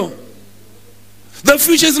tomorrow. The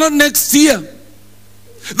future is not next year.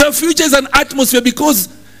 The future is an atmosphere, because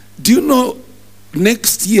do you know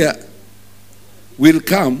next year will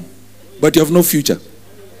come but you have no future?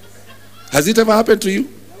 Has it ever happened to you?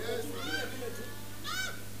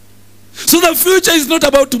 So the future is not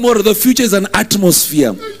about tomorrow. The future is an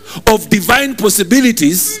atmosphere of divine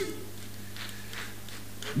possibilities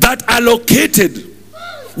that are located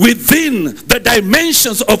within the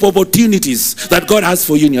dimensions of opportunities that God has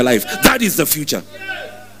for you in your life. That is the future.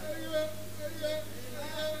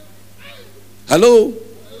 Hello?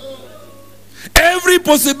 Every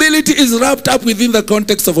possibility is wrapped up within the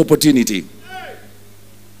context of opportunity.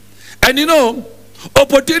 And you know,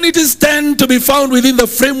 opportunities tend to be found within the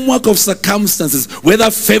framework of circumstances, whether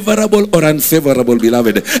favorable or unfavorable,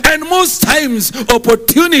 beloved. And most times,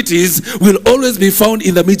 opportunities will always be found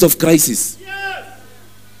in the midst of crisis.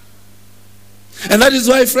 And that is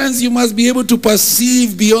why, friends, you must be able to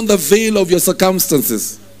perceive beyond the veil of your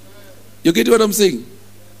circumstances. You get what I'm saying?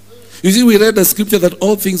 You see, we read the scripture that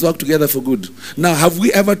all things work together for good. Now, have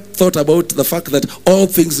we ever thought about the fact that all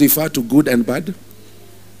things refer to good and bad?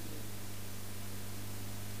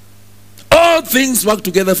 All things work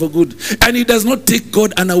together for good. And it does not take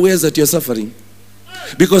God unawares that you're suffering.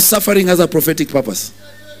 Because suffering has a prophetic purpose.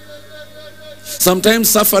 Sometimes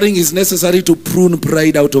suffering is necessary to prune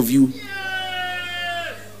pride out of you,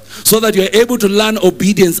 so that you're able to learn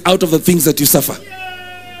obedience out of the things that you suffer.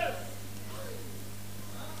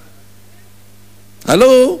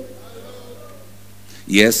 Hello?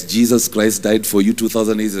 Yes, Jesus Christ died for you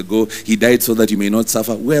 2,000 years ago. He died so that you may not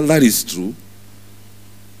suffer. Well, that is true.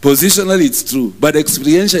 Positionally, it's true. But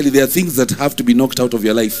experientially, there are things that have to be knocked out of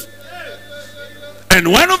your life.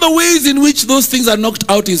 And one of the ways in which those things are knocked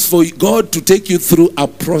out is for God to take you through a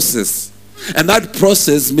process. And that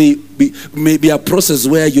process may be a process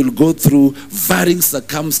where you'll go through varying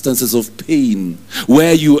circumstances of pain,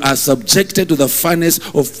 where you are subjected to the furnace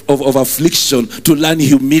of affliction, to learn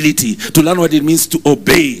humility, to learn what it means to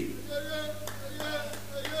obey.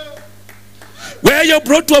 Where you're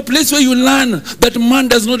brought to a place where you learn that man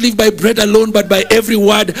does not live by bread alone, but by every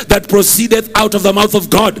word that proceedeth out of the mouth of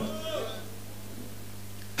God.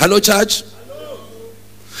 Hello, church?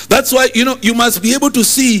 That's why, you know, you must be able to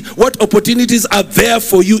see what opportunities are there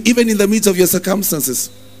for you, even in the midst of your circumstances.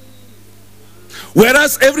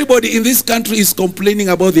 Whereas everybody in this country is complaining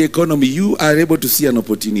about the economy, you are able to see an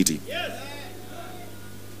opportunity.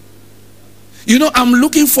 You know, I'm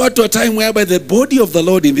looking forward to a time whereby the body of the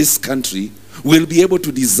Lord in this country will be able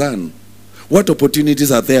to discern what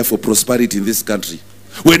opportunities are there for prosperity in this country,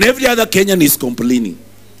 when every other Kenyan is complaining.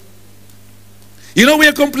 You know, we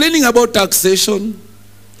are complaining about taxation.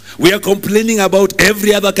 We are complaining about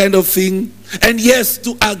every other kind of thing. And yes,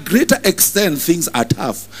 to a greater extent, things are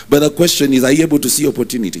tough. But the question is, are you able to see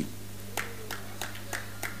opportunity?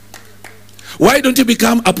 Why don't you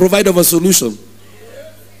become a provider of a solution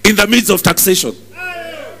in the midst of taxation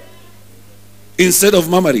instead of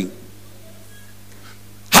murmuring?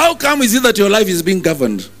 How come is it that your life is being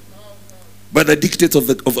governed by the dictates of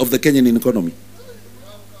the Kenyan economy?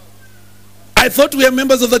 I thought we are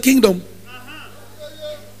members of the kingdom.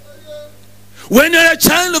 When you're a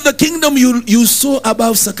child of the kingdom, you soar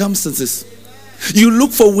above circumstances. You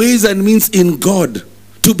look for ways and means in God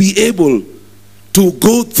to be able to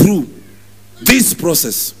go through this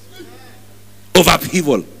process of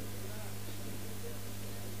upheaval.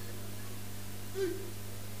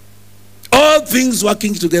 All things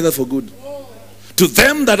working together for good to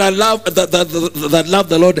them that are that love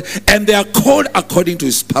the Lord, and they are called according to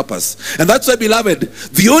his purpose. And that's why, beloved,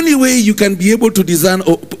 the only way you can be able to discern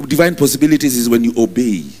divine possibilities is when you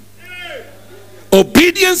obey.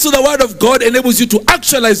 Obedience to the word of God enables you to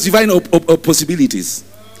actualize divine possibilities.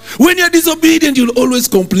 When you're disobedient, you'll always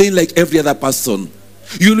complain like every other person.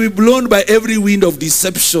 You'll be blown by every wind of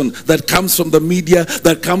deception that comes from the media,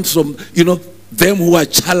 that comes from, them who are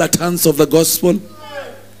charlatans of the gospel,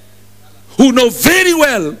 who know very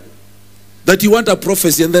well that you want a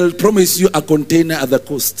prophecy and they'll promise you a container at the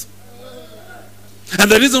coast.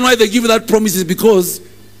 And the reason why they give you that promise is because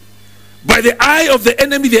by the eye of the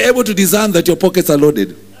enemy, they're able to discern that your pockets are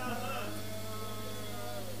loaded.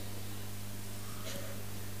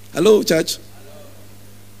 Hello, church.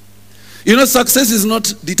 Success is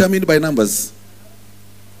not determined by numbers.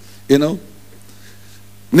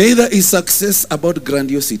 Neither is success about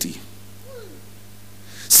grandiosity.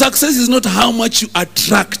 Success is not how much you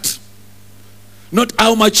attract, not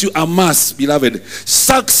how much you amass, beloved.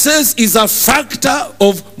 Success is a factor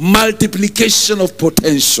of multiplication of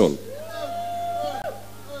potential.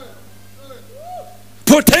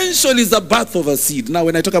 Potential is the birth of a seed. Now,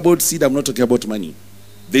 when I talk about seed, I'm not talking about money.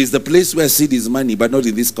 There is the place where seed is money, but not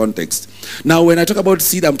in this context. Now, when I talk about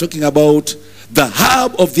seed, I'm talking about the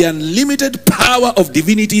hub of the unlimited power of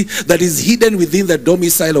divinity that is hidden within the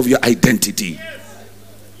domicile of your identity.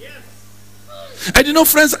 And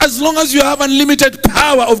friends, as long as you have unlimited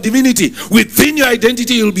power of divinity within your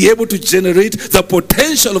identity, you'll be able to generate the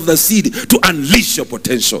potential of the seed to unleash your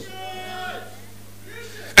potential.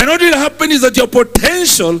 And what will happen is that your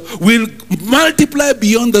potential will multiply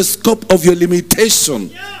beyond the scope of your limitation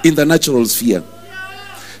in the natural sphere.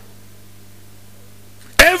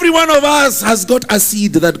 Every one of us has got a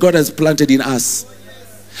seed that God has planted in us.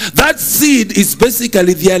 That seed is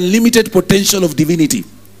basically the unlimited potential of divinity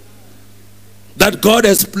that God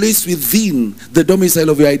has placed within the domicile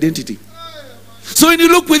of your identity. So when you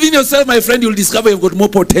look within yourself, my friend, you'll discover you've got more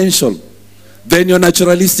potential than your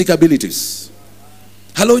naturalistic abilities.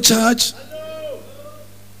 Hello, church.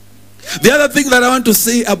 The other thing that I want to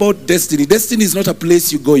say about destiny. Destiny is not a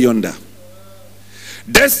place you go yonder.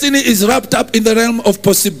 Destiny is wrapped up in the realm of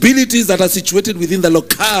possibilities that are situated within the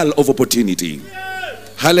locale of opportunity.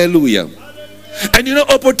 Hallelujah. And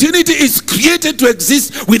opportunity is created to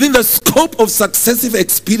exist within the scope of successive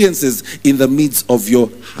experiences in the midst of your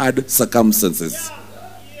hard circumstances.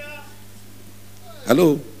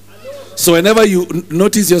 Hello. So whenever you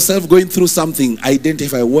notice yourself going through something,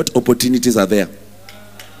 identify what opportunities are there.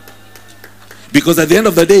 Because at the end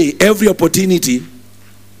of the day, every opportunity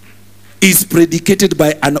is predicated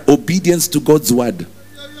by an obedience to God's word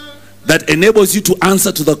that enables you to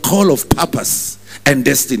answer to the call of purpose and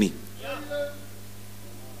destiny.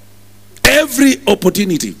 Every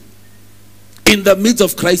opportunity in the midst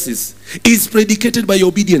of crisis is predicated by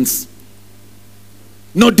obedience,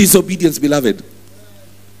 not disobedience, beloved.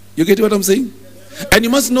 You get what I'm saying? And you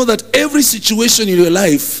must know that every situation in your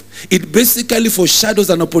life, it basically foreshadows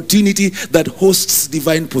an opportunity that hosts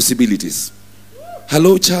divine possibilities.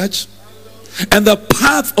 Hello, church? And the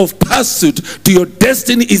path of pursuit to your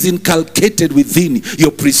destiny is inculcated within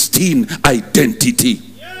your pristine identity.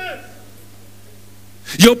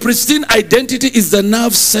 Your pristine identity is the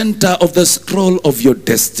nerve center of the scroll of your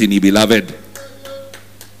destiny, beloved.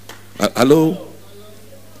 Hello?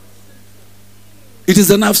 It is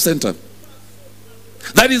the nerve center.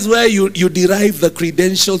 That is where you derive the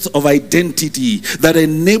credentials of identity that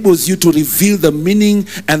enables you to reveal the meaning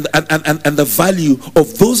and the value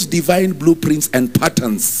of those divine blueprints and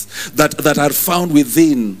patterns that are found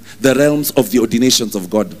within the realms of the ordinations of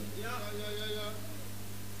God.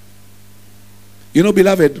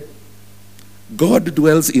 Beloved, God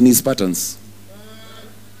dwells in his patterns.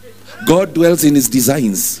 God dwells in his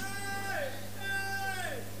designs.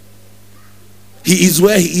 He is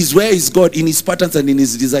where is God? In his patterns and in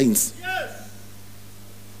his designs.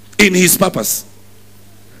 In his purpose.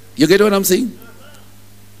 You get what I'm saying?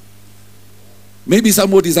 Maybe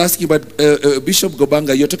somebody is asking, but Bishop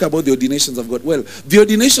Gobanga, you're talking about the ordinations of God. Well, the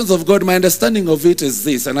ordinations of God, my understanding of it is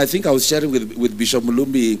this, and I think I was sharing with Bishop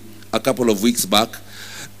Mulumbi a couple of weeks back.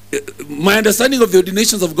 My understanding of the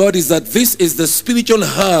ordinations of God is that this is the spiritual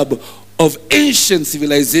hub of ancient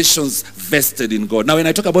civilizations vested in God. Now, when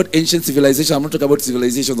I talk about ancient civilization, I'm not talking about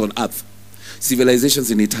civilizations on earth.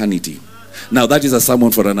 Civilizations in eternity. Now, that is a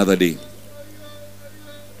sermon for another day.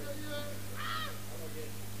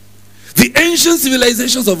 The ancient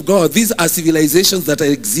civilizations of God, these are civilizations that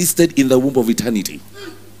existed in the womb of eternity.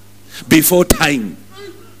 Before time.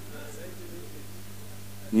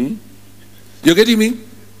 You're getting me?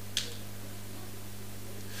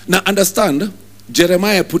 Now understand,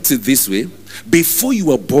 Jeremiah puts it this way. Before you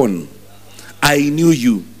were born, I knew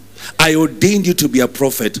you. I ordained you to be a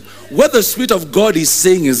prophet. What the Spirit of God is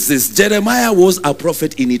saying is this. Jeremiah was a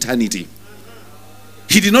prophet in eternity.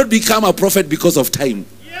 He did not become a prophet because of time.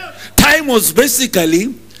 Time was basically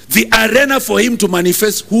the arena for him to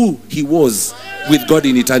manifest who he was with God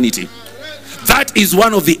in eternity. That is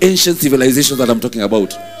one of the ancient civilizations that I'm talking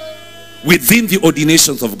about. Within the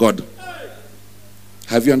ordinations of God.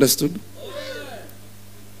 Have you understood?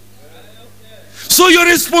 So your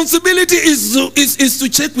responsibility is to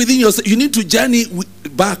check within yourself. You need to journey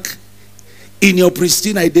back in your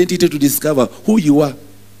pristine identity to discover who you are.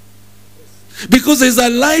 Because there's a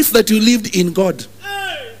life that you lived in God.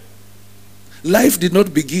 Life did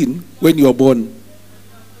not begin when you were born.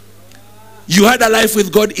 You had a life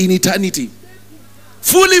with God in eternity.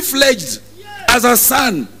 Fully fledged as a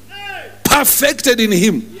son. Perfected in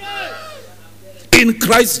him. In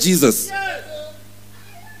Christ Jesus.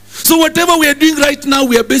 So whatever we are doing right now,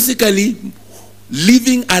 we are basically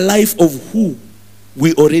living a life of who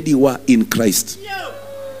we already were in Christ.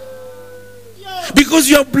 Because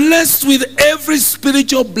you are blessed with every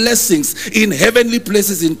spiritual blessings in heavenly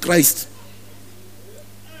places in Christ.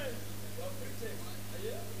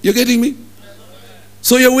 You're getting me?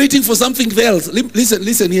 So you're waiting for something else.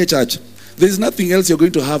 Listen here, church. There's nothing else you're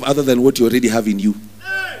going to have other than what you already have in you.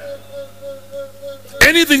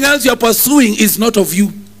 Anything else you're pursuing is not of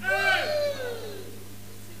you.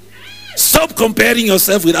 Stop comparing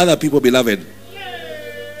yourself with other people, beloved.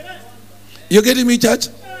 You're getting me, church?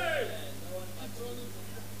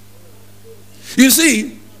 You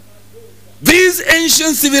see, these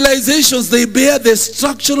ancient civilizations, they bear the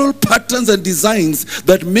structural patterns and designs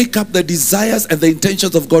that make up the desires and the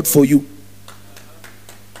intentions of God for you.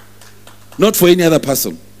 Not for any other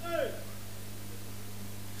person.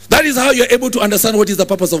 That is how you're able to understand what is the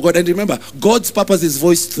purpose of God. And remember, God's purpose is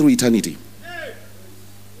voiced through eternity.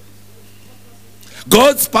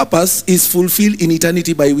 God's purpose is fulfilled in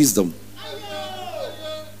eternity by wisdom.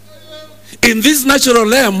 In this natural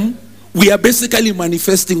realm, we are basically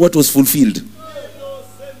manifesting what was fulfilled.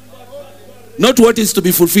 Not what is to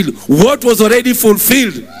be fulfilled. What was already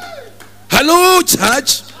fulfilled. Hello,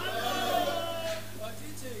 church.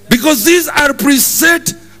 Because these are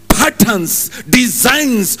preset patterns,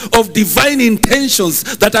 designs of divine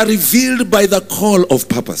intentions that are revealed by the call of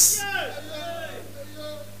purpose.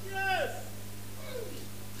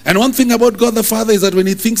 And one thing about God the Father is that when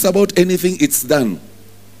he thinks about anything, it's done.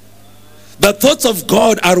 The thoughts of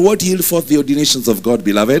God are what yield forth the ordinations of God,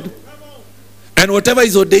 beloved. And whatever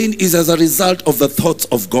is ordained is as a result of the thoughts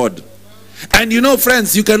of God. And you know,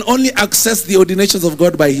 friends, you can only access the ordinations of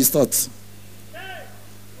God by his thoughts.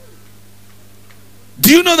 Do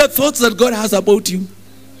you know the thoughts that God has about you?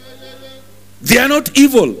 They are not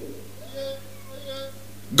evil.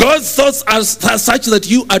 God's thoughts are such that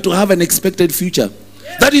you are to have an expected future.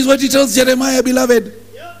 That is what he tells Jeremiah, beloved.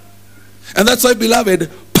 And that's why, beloved,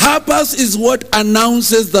 purpose is what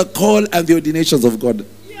announces the call and the ordinations of God.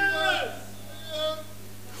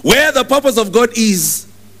 Where the purpose of God is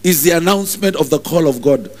the announcement of the call of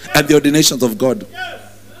God and the ordinations of God.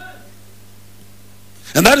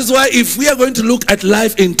 And that is why if we are going to look at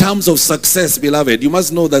life in terms of success, beloved, you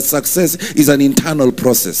must know that success is an internal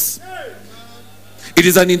process. It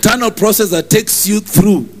is an internal process that takes you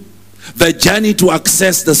through the journey to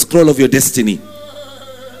access the scroll of your destiny.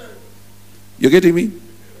 You're getting me?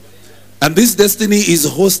 And this destiny is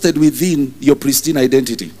hosted within your pristine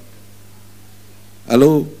identity.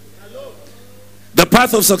 Hello? The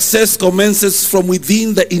path of success commences from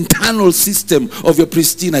within the internal system of your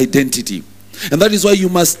pristine identity. And that is why you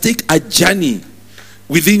must take a journey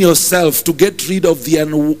within yourself to get rid of the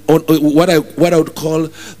what I would call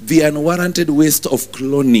the unwarranted waste of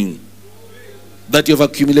cloning that you've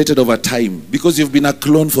accumulated over time, because you've been a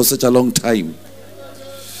clone for such a long time.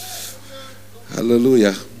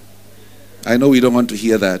 Hallelujah. I know we don't want to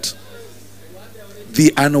hear that.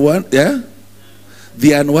 The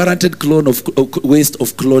the unwarranted waste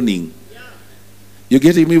of cloning. You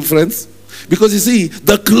getting me, friends? Because you see,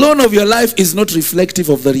 the clone of your life is not reflective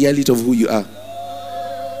of the reality of who you are.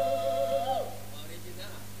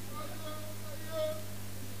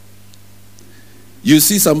 You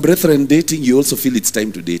see some brethren dating, you also feel it's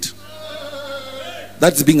time to date.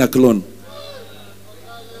 That's being a clone.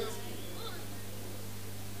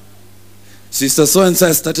 Sister so-and-so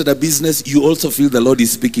has started a business, you also feel the Lord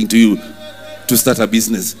is speaking to you to start a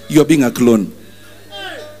business. You are being a clone.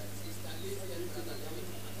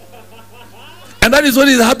 And that is what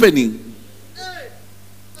is happening.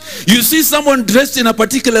 You see someone dressed in a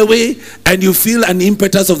particular way and you feel an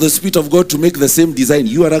impetus of the Spirit of God to make the same design.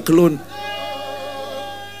 You are a clone.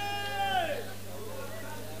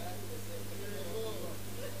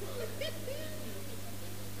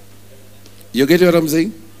 You get what I'm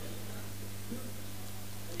saying?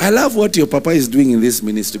 I love what your papa is doing in this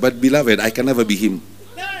ministry, but beloved, I can never be him.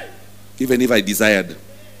 Even if I desired.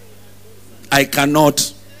 I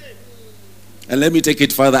cannot. And let me take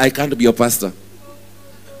it further. I can't be your pastor.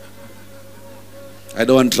 I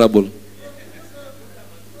don't want trouble.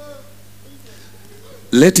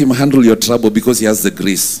 Let him handle your trouble because he has the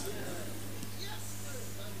grace.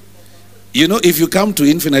 You know, if you come to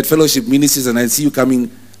Infinite Fellowship Ministries and I see you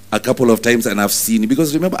coming a couple of times and I've seen,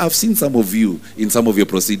 because remember, I've seen some of you in some of your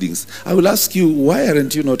proceedings. I will ask you, why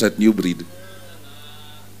aren't you not at New Breed?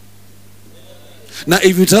 Now,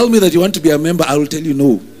 if you tell me that you want to be a member, I will tell you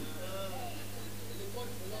no.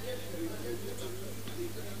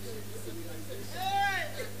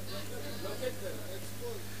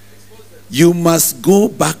 You must go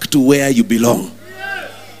back to where you belong.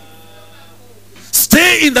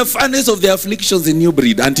 Stay in the furnace of the afflictions in New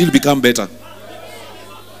Breed until you become better.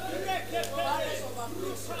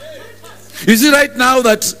 You see, right now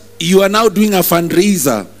that you are now doing a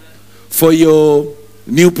fundraiser for your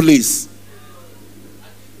new place,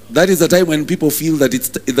 that is the time when people feel that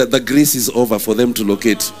that the grace is over for them to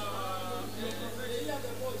locate.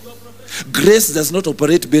 Grace does not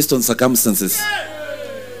operate based on circumstances.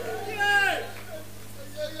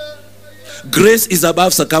 Grace is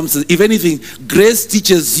above circumstances. If anything, grace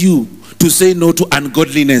teaches you to say no to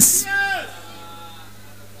ungodliness.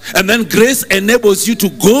 And then grace enables you to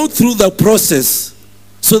go through the process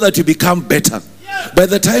so that you become better. By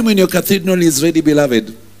the time when your cathedral is ready,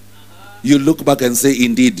 beloved, you look back and say,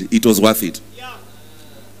 indeed, it was worth it.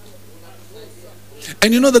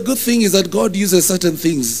 And you know, the good thing is that God uses certain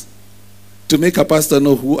things to make a pastor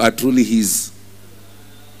know who are truly his.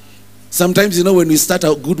 Sometimes, you know, when we start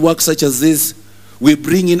a good work such as this, we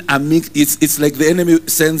bring in a mix. It's like the enemy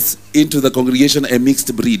sends into the congregation a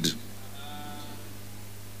mixed breed.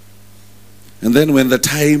 And then when the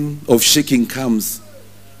time of shaking comes,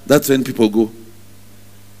 that's when people go.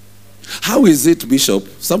 How is it, Bishop?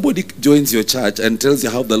 Somebody joins your church and tells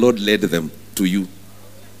you how the Lord led them to you.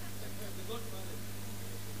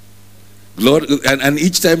 Lord, and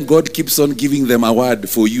each time God keeps on giving them a word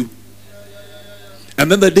for you.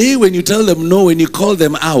 And then the day when you tell them no, when you call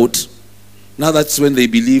them out, now that's when they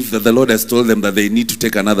believe that the Lord has told them that they need to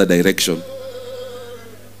take another direction.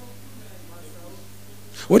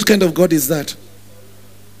 What kind of God is that?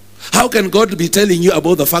 How can God be telling you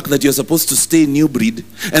about the fact that you're supposed to stay in New Breed,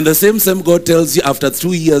 and the same God tells you after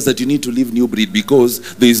 2 years that you need to leave New Breed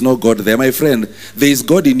because there is no God there? My friend, there is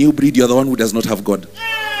God in New Breed. You're the one who does not have God.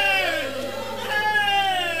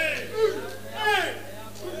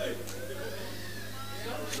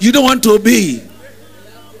 You don't want to obey.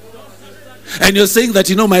 And you're saying that,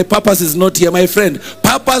 you know, my purpose is not here. My friend,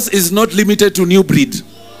 purpose is not limited to New Breed.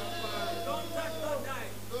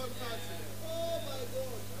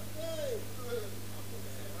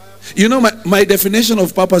 You know, my definition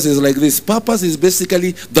of purpose is like this. Purpose is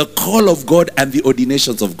basically the call of God and the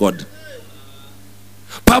ordinations of God.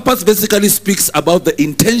 Purpose basically speaks about the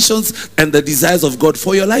intentions and the desires of God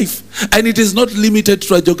for your life. And it is not limited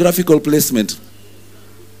to a geographical placement.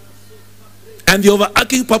 And the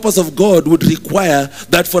overarching purpose of God would require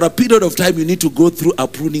that for a period of time you need to go through a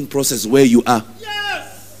pruning process where you are.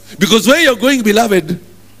 Yes. Because where you're going, beloved,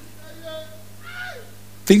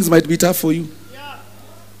 things might be tough for you.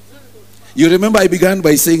 You remember I began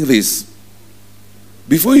by saying this.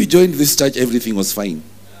 Before you joined this church, everything was fine.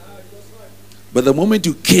 But the moment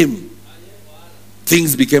you came,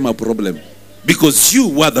 things became a problem. Because you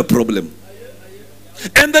were the problem.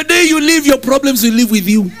 And the day you leave, your problems will live with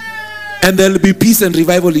you. And there will be peace and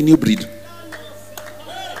revival in New Breed.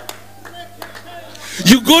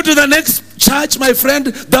 You go to the next church, my friend,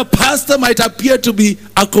 the pastor might appear to be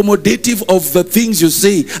accommodative of the things you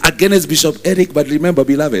say against Bishop Eric. But remember,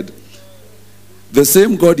 beloved, the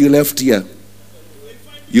same God you left here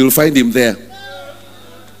You'll find him there.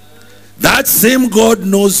 That same God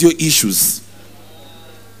knows your issues.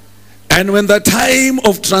 And when the time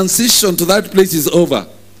of transition to that place is over,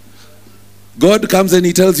 God comes and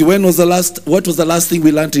he tells you, what was the last thing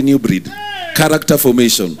we learned in New Breed? Character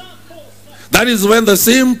formation. That is when the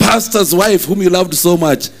same pastor's wife whom you loved so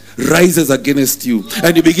much rises against you.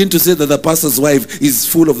 And you begin to say that the pastor's wife is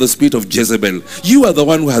full of the spirit of Jezebel. You are the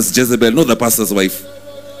one who has Jezebel, not the pastor's wife.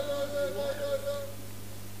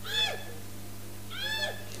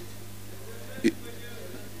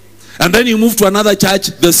 And then you move to another church,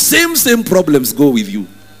 the same problems go with you.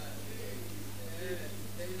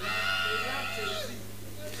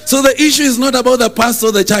 So the issue is not about the pastor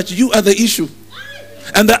or the church. You are the issue.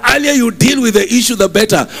 And the earlier you deal with the issue, the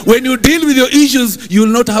better. When you deal with your issues, you will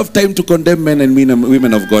not have time to condemn men and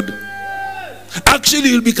women of God. Actually,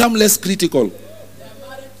 you'll become less critical.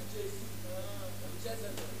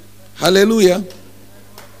 Hallelujah.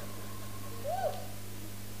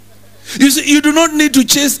 You see, you do not need to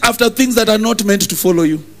chase after things that are not meant to follow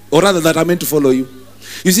you. Or rather, that are meant to follow you.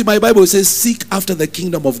 You see, my Bible says, seek after the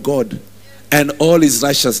kingdom of God and all his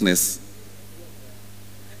righteousness.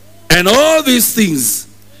 And all these things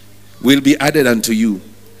will be added unto you.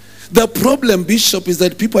 The problem, Bishop, is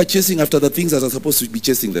that people are chasing after the things that are supposed to be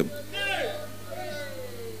chasing them.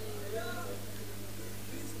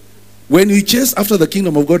 When you chase after the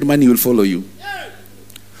kingdom of God, money will follow you.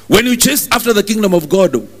 When you chase after the kingdom of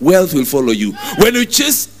God, wealth will follow you. When you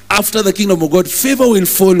chase after the kingdom of God, favor will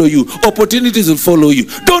follow you. Opportunities will follow you.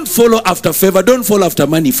 Don't follow after favor. Don't follow after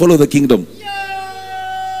money. Follow the kingdom.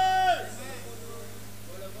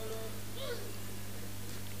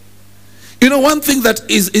 You know, one thing that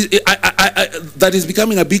is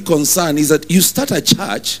becoming a big concern is that you start a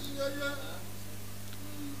church,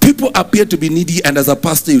 people appear to be needy, and as a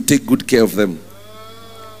pastor, you take good care of them.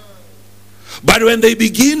 But when they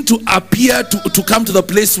begin to appear to come to the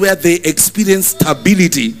place where they experience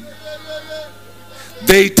stability,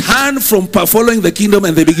 they turn from following the kingdom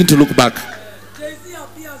and they begin to look back.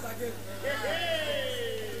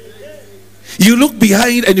 You look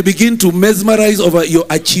behind and you begin to mesmerize over your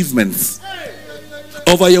achievements,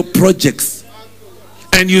 over your projects,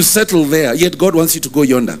 and you settle there. Yet God wants you to go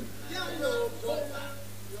yonder.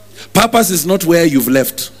 Purpose is not where you've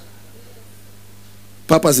left.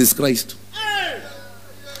 Purpose is Christ.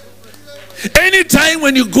 Anytime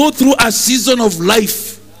when you go through a season of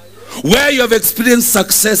life where you have experienced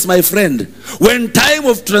success, my friend, when time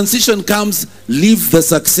of transition comes, leave the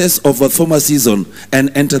success of a former season and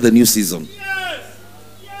enter the new season.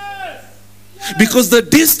 Because the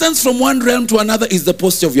distance from one realm to another is the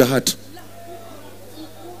posture of your heart.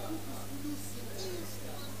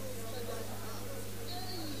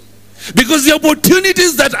 Because the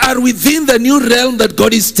opportunities that are within the new realm that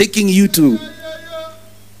God is taking you to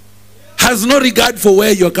has no regard for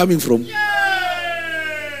where you're coming from.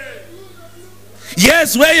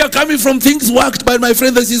 Yes, where you're coming from, things worked, but my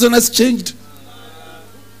friend, the season has changed.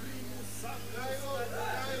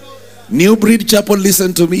 New Breed Chapel,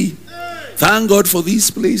 listen to me. Thank God for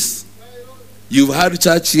this place. You've had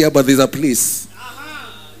church here, but there's a place.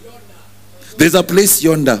 There's a place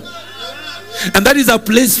yonder. And that is a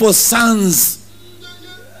place for sons,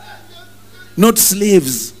 not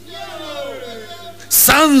slaves.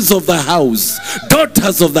 Sons of the house,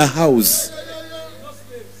 daughters of the house.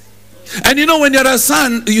 And you know, when you're a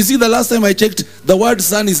son, you see, the last time I checked, the word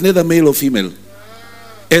son is neither male or female.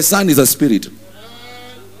 A son is a spirit.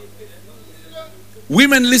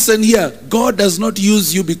 Women, listen here. God does not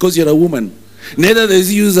use you because you're a woman. Neither does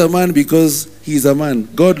he use a man because he's a man.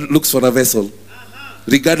 God looks for a vessel,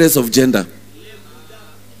 regardless of gender.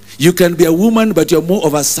 You can be a woman, but you're more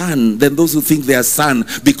of a son than those who think they are son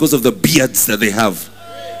because of the beards that they have.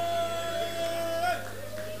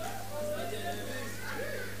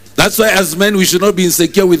 That's why as men, we should not be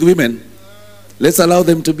insecure with women. Let's allow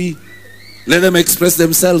them to be. Let them express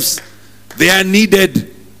themselves. They are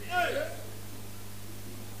needed.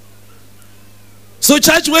 So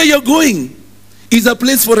church, where you're going is a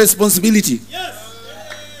place for responsibility.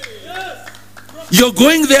 You're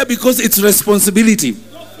going there because it's responsibility.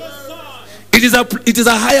 It is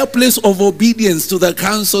a higher place of obedience to the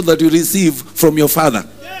counsel that you receive from your father.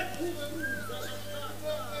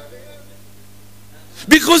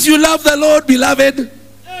 Because you love the Lord, beloved.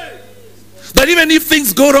 That even if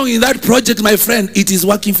things go wrong in that project, my friend, it is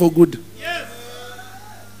working for good.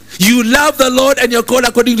 You love the Lord and you're called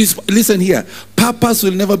according to his... Listen here. Purpose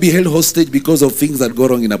will never be held hostage because of things that go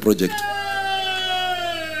wrong in a project.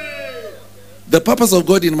 The purpose of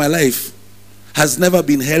God in my life has never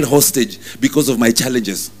been held hostage because of my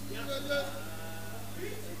challenges.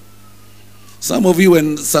 Some of you,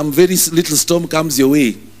 when some very little storm comes your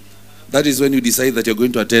way, that is when you decide that you're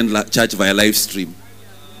going to attend church via live stream.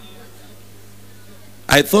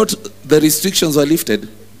 I thought the restrictions were lifted.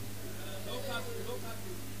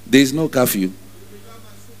 There is no curfew.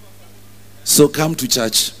 So come to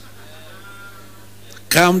church.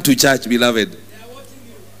 Come to church, beloved.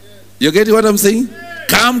 You get what I'm saying?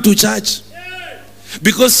 Come to church.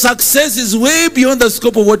 Because success is way beyond the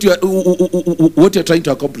scope of what you're trying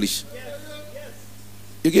to accomplish.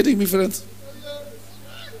 You getting me, friends?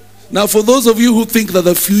 Now, for those of you who think that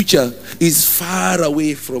the future is far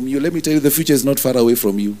away from you, let me tell you, the future is not far away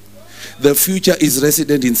from you. The future is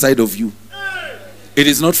resident inside of you. It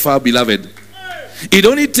is not far, beloved. It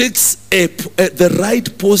only takes the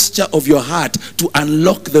right posture of your heart to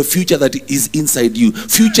unlock the future that is inside you.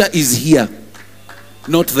 Future is here,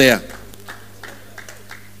 not there.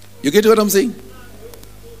 You get what I'm saying?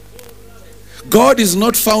 God is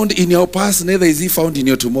not found in your past, neither is he found in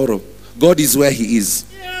your tomorrow. God is where he is.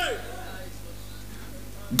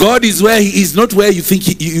 God is where he is, not where you think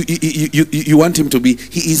you want him to be.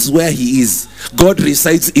 He is where he is. God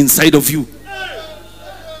resides inside of you.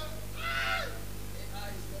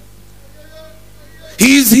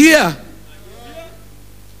 He is here.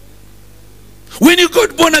 When you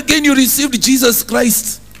got born again, you received Jesus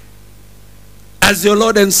Christ as your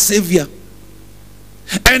Lord and Savior.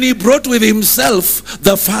 And he brought with himself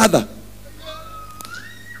the Father.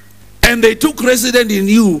 And they took residence in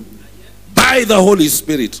you by the Holy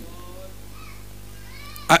Spirit.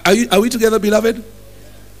 Are we together, beloved?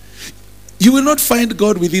 You will not find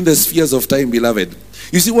God within the spheres of time, beloved.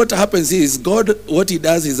 You see, what happens is, God, what he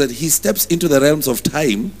does is that he steps into the realms of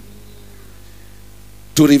time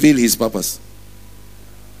to reveal his purpose.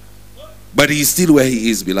 But he is still where he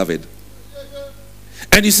is, beloved.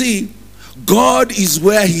 And you see, God is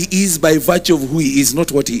where he is by virtue of who he is,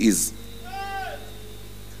 not what he is.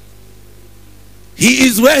 He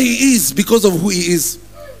is where he is because of who he is,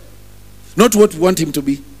 not what we want him to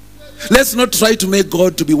be. Let's not try to make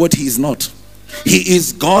God to be what he is not. He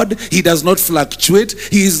is God. He does not fluctuate.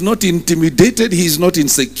 He is not intimidated. He is not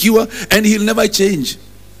insecure. And he'll never change.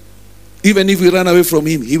 Even if we run away from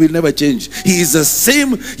him, he will never change. He is the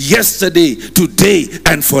same yesterday, today,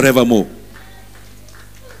 and forevermore.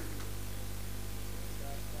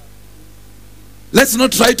 Let's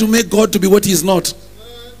not try to make God to be what he is not.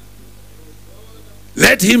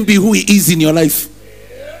 Let him be who he is in your life.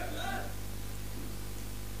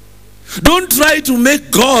 Don't try to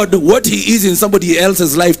make God what he is in somebody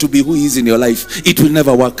else's life to be who he is in your life. It will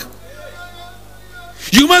never work.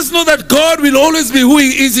 You must know that God will always be who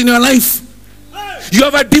he is in your life. You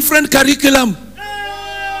have a different curriculum.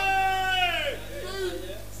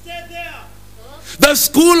 The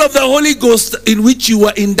school of the Holy Ghost in which you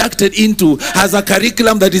were inducted into has a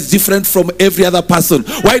curriculum that is different from every other person.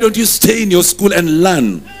 Why don't you stay in your school and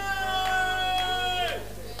learn?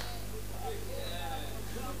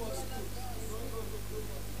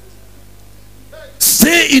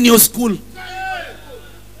 Stay in your school.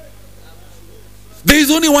 There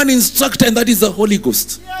is only one instructor, and that is the Holy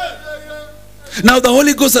Ghost. Now the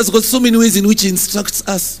Holy Ghost has got so many ways in which he instructs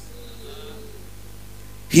us.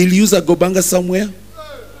 He'll use a Gobanga somewhere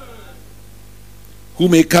who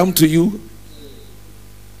may come to you.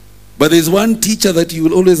 But there's one teacher that you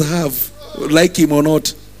will always have, like him or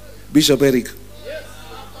not, Bishop Eric.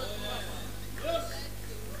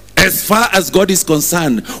 As far as God is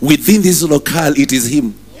concerned, within this locale, it is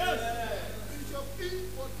him.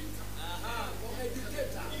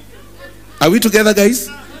 Are we together, guys?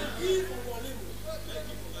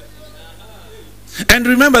 And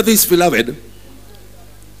remember this, beloved.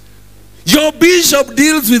 Your bishop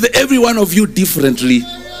deals with every one of you differently.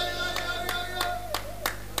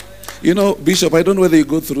 You know, Bishop, I don't know whether you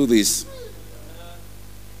go through this.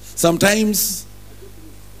 Sometimes,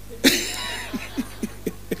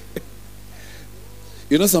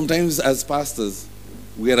 you know, sometimes as pastors,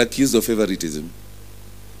 we are accused of favoritism.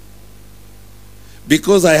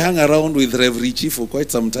 Because I hang around with Rev Richie for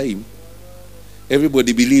quite some time,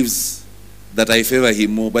 everybody believes that I favor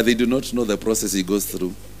him more, but they do not know the process he goes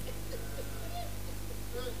through.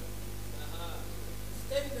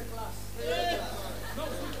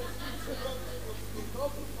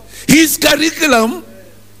 His curriculum,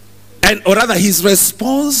 or rather his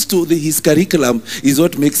response to his curriculum, is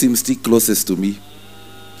what makes him stick closest to me.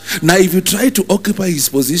 Now, if you try to occupy his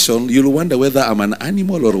position, you'll wonder whether I'm an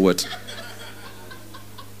animal or what.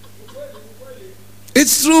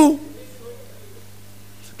 It's true.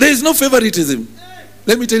 There is no favoritism.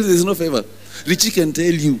 Let me tell you, there is no favor. Richie can tell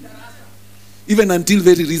you, even until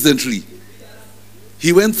very recently,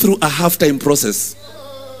 he went through a halftime process.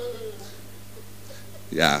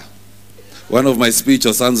 Yeah. One of my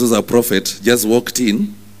spiritual sons who's a prophet just walked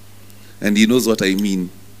in, and he knows what I mean.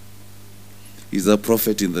 He's a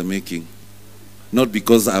prophet in the making. Not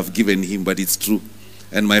because I've given him, but it's true.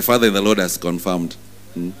 And my father in the Lord has confirmed.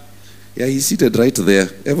 Yeah, he's seated right there.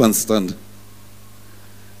 Evans, stand.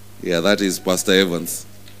 Yeah, that is Pastor Evans.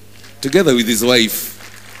 Together with his wife.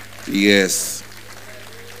 Yes.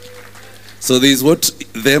 So there's what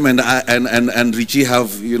them and I and Richie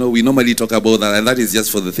have, we normally talk about that, and that is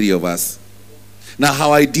just for the three of us. Now,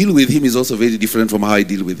 how I deal with him is also very different from how I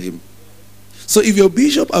deal with him. So if your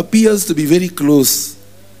bishop appears to be very close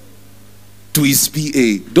to his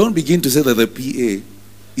PA, don't begin to say that the PA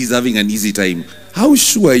is having an easy time. How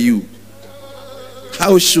sure are you?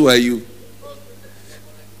 How sure are you?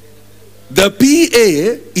 The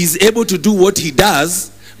PA is able to do what he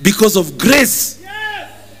does because of grace.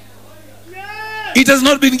 It has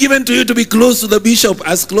not been given to you to be close to the bishop,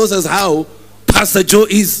 as close as how Pastor Joe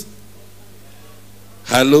is.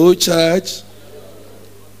 Hello, church.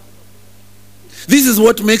 This is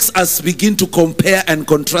what makes us begin to compare and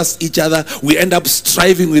contrast each other. We end up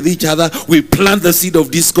striving with each other. We plant the seed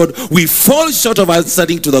of discord. We fall short of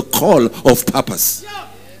answering to the call of purpose.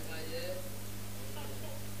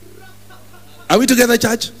 Are we together,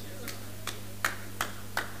 church?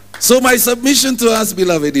 So my submission to us,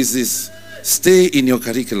 beloved, is this. Stay in your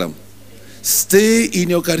curriculum. Stay in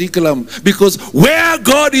your curriculum. Because where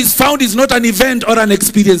God is found is not an event or an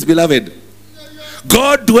experience, beloved.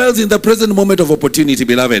 God dwells in the present moment of opportunity,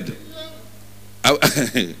 beloved. Are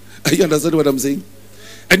you understand what I'm saying?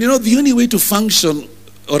 And the only way to function,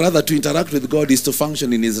 or rather to interact with God, is to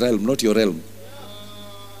function in his realm, not your realm.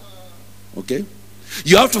 Okay?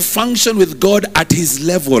 You have to function with God at his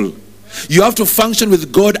level. You have to function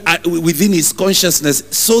with God within his consciousness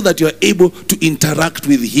so that you're able to interact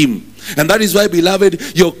with him. And that is why,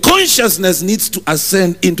 beloved, your consciousness needs to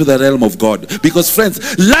ascend into the realm of God. Because,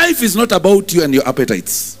 friends, life is not about you and your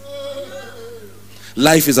appetites.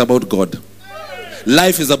 Life is about God.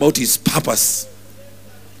 Life is about his purpose.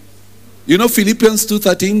 Philippians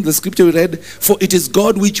 2:13, the scripture we read, for it is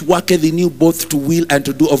God which worketh in you both to will and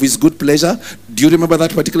to do of his good pleasure. Do you remember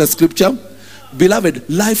that particular scripture? Beloved,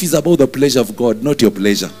 life is about the pleasure of God, not your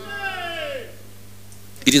pleasure.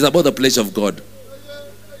 It is about the pleasure of God.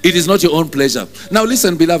 It is not your own pleasure. Now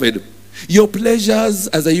listen, beloved, your pleasures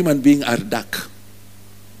as a human being are dark.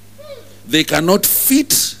 They cannot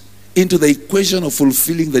fit into the equation of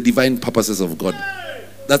fulfilling the divine purposes of God.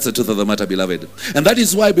 That's the truth of the matter, beloved. And that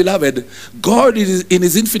is why, beloved, God in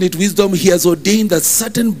his infinite wisdom, he has ordained that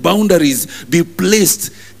certain boundaries be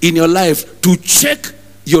placed in your life to check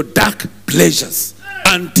your dark pleasures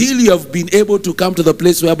until you have been able to come to the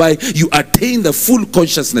place whereby you attain the full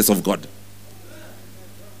consciousness of God.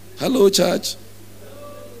 Hello, church.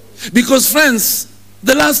 Because, friends,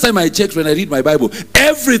 the last time I checked when I read my Bible,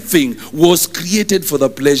 everything was created for the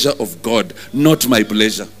pleasure of God, not my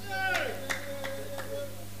pleasure.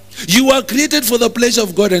 You are created for the pleasure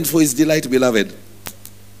of God and for his delight, beloved.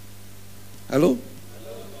 Hello?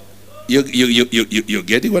 You're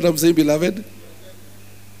getting what I'm saying, beloved?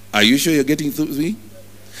 Are you sure you're getting through me?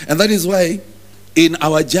 And that is why in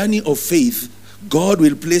our journey of faith, God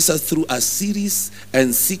will place us through a series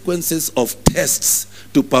and sequences of tests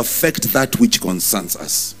to perfect that which concerns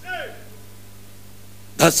us.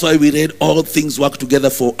 That's why we read all things work together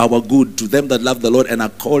for our good to them that love the Lord and are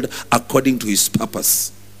called according to his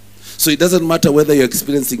purpose. So it doesn't matter whether you're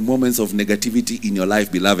experiencing moments of negativity in your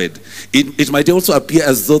life, beloved. It might also appear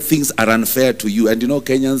as though things are unfair to you. And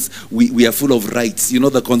Kenyans, we are full of rights.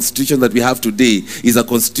 The constitution that we have today is a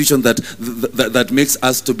constitution that makes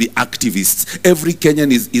us to be activists. Every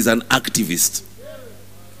Kenyan is an activist.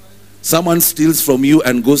 Someone steals from you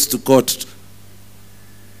and goes to court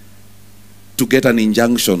to get an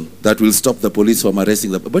injunction that will stop the police from arresting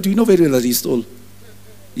them. But you know very well that he stole.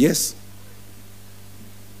 Yes.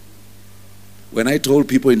 When I told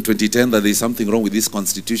people in 2010 that there's something wrong with this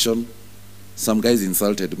constitution, some guys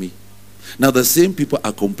insulted me. Now the same people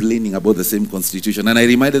are complaining about the same constitution, and I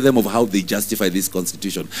reminded them of how they justify this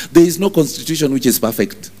constitution. There is no constitution which is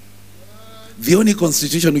perfect. The only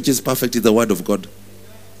constitution which is perfect is the word of God.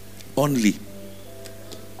 Only.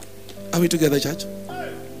 Are we together, church?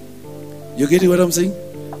 You getting what I'm saying?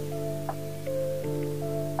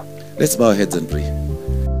 Let's bow our heads and pray.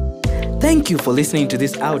 Thank you for listening to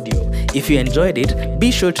this audio. If you enjoyed it,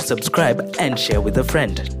 be sure to subscribe and share with a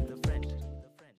friend.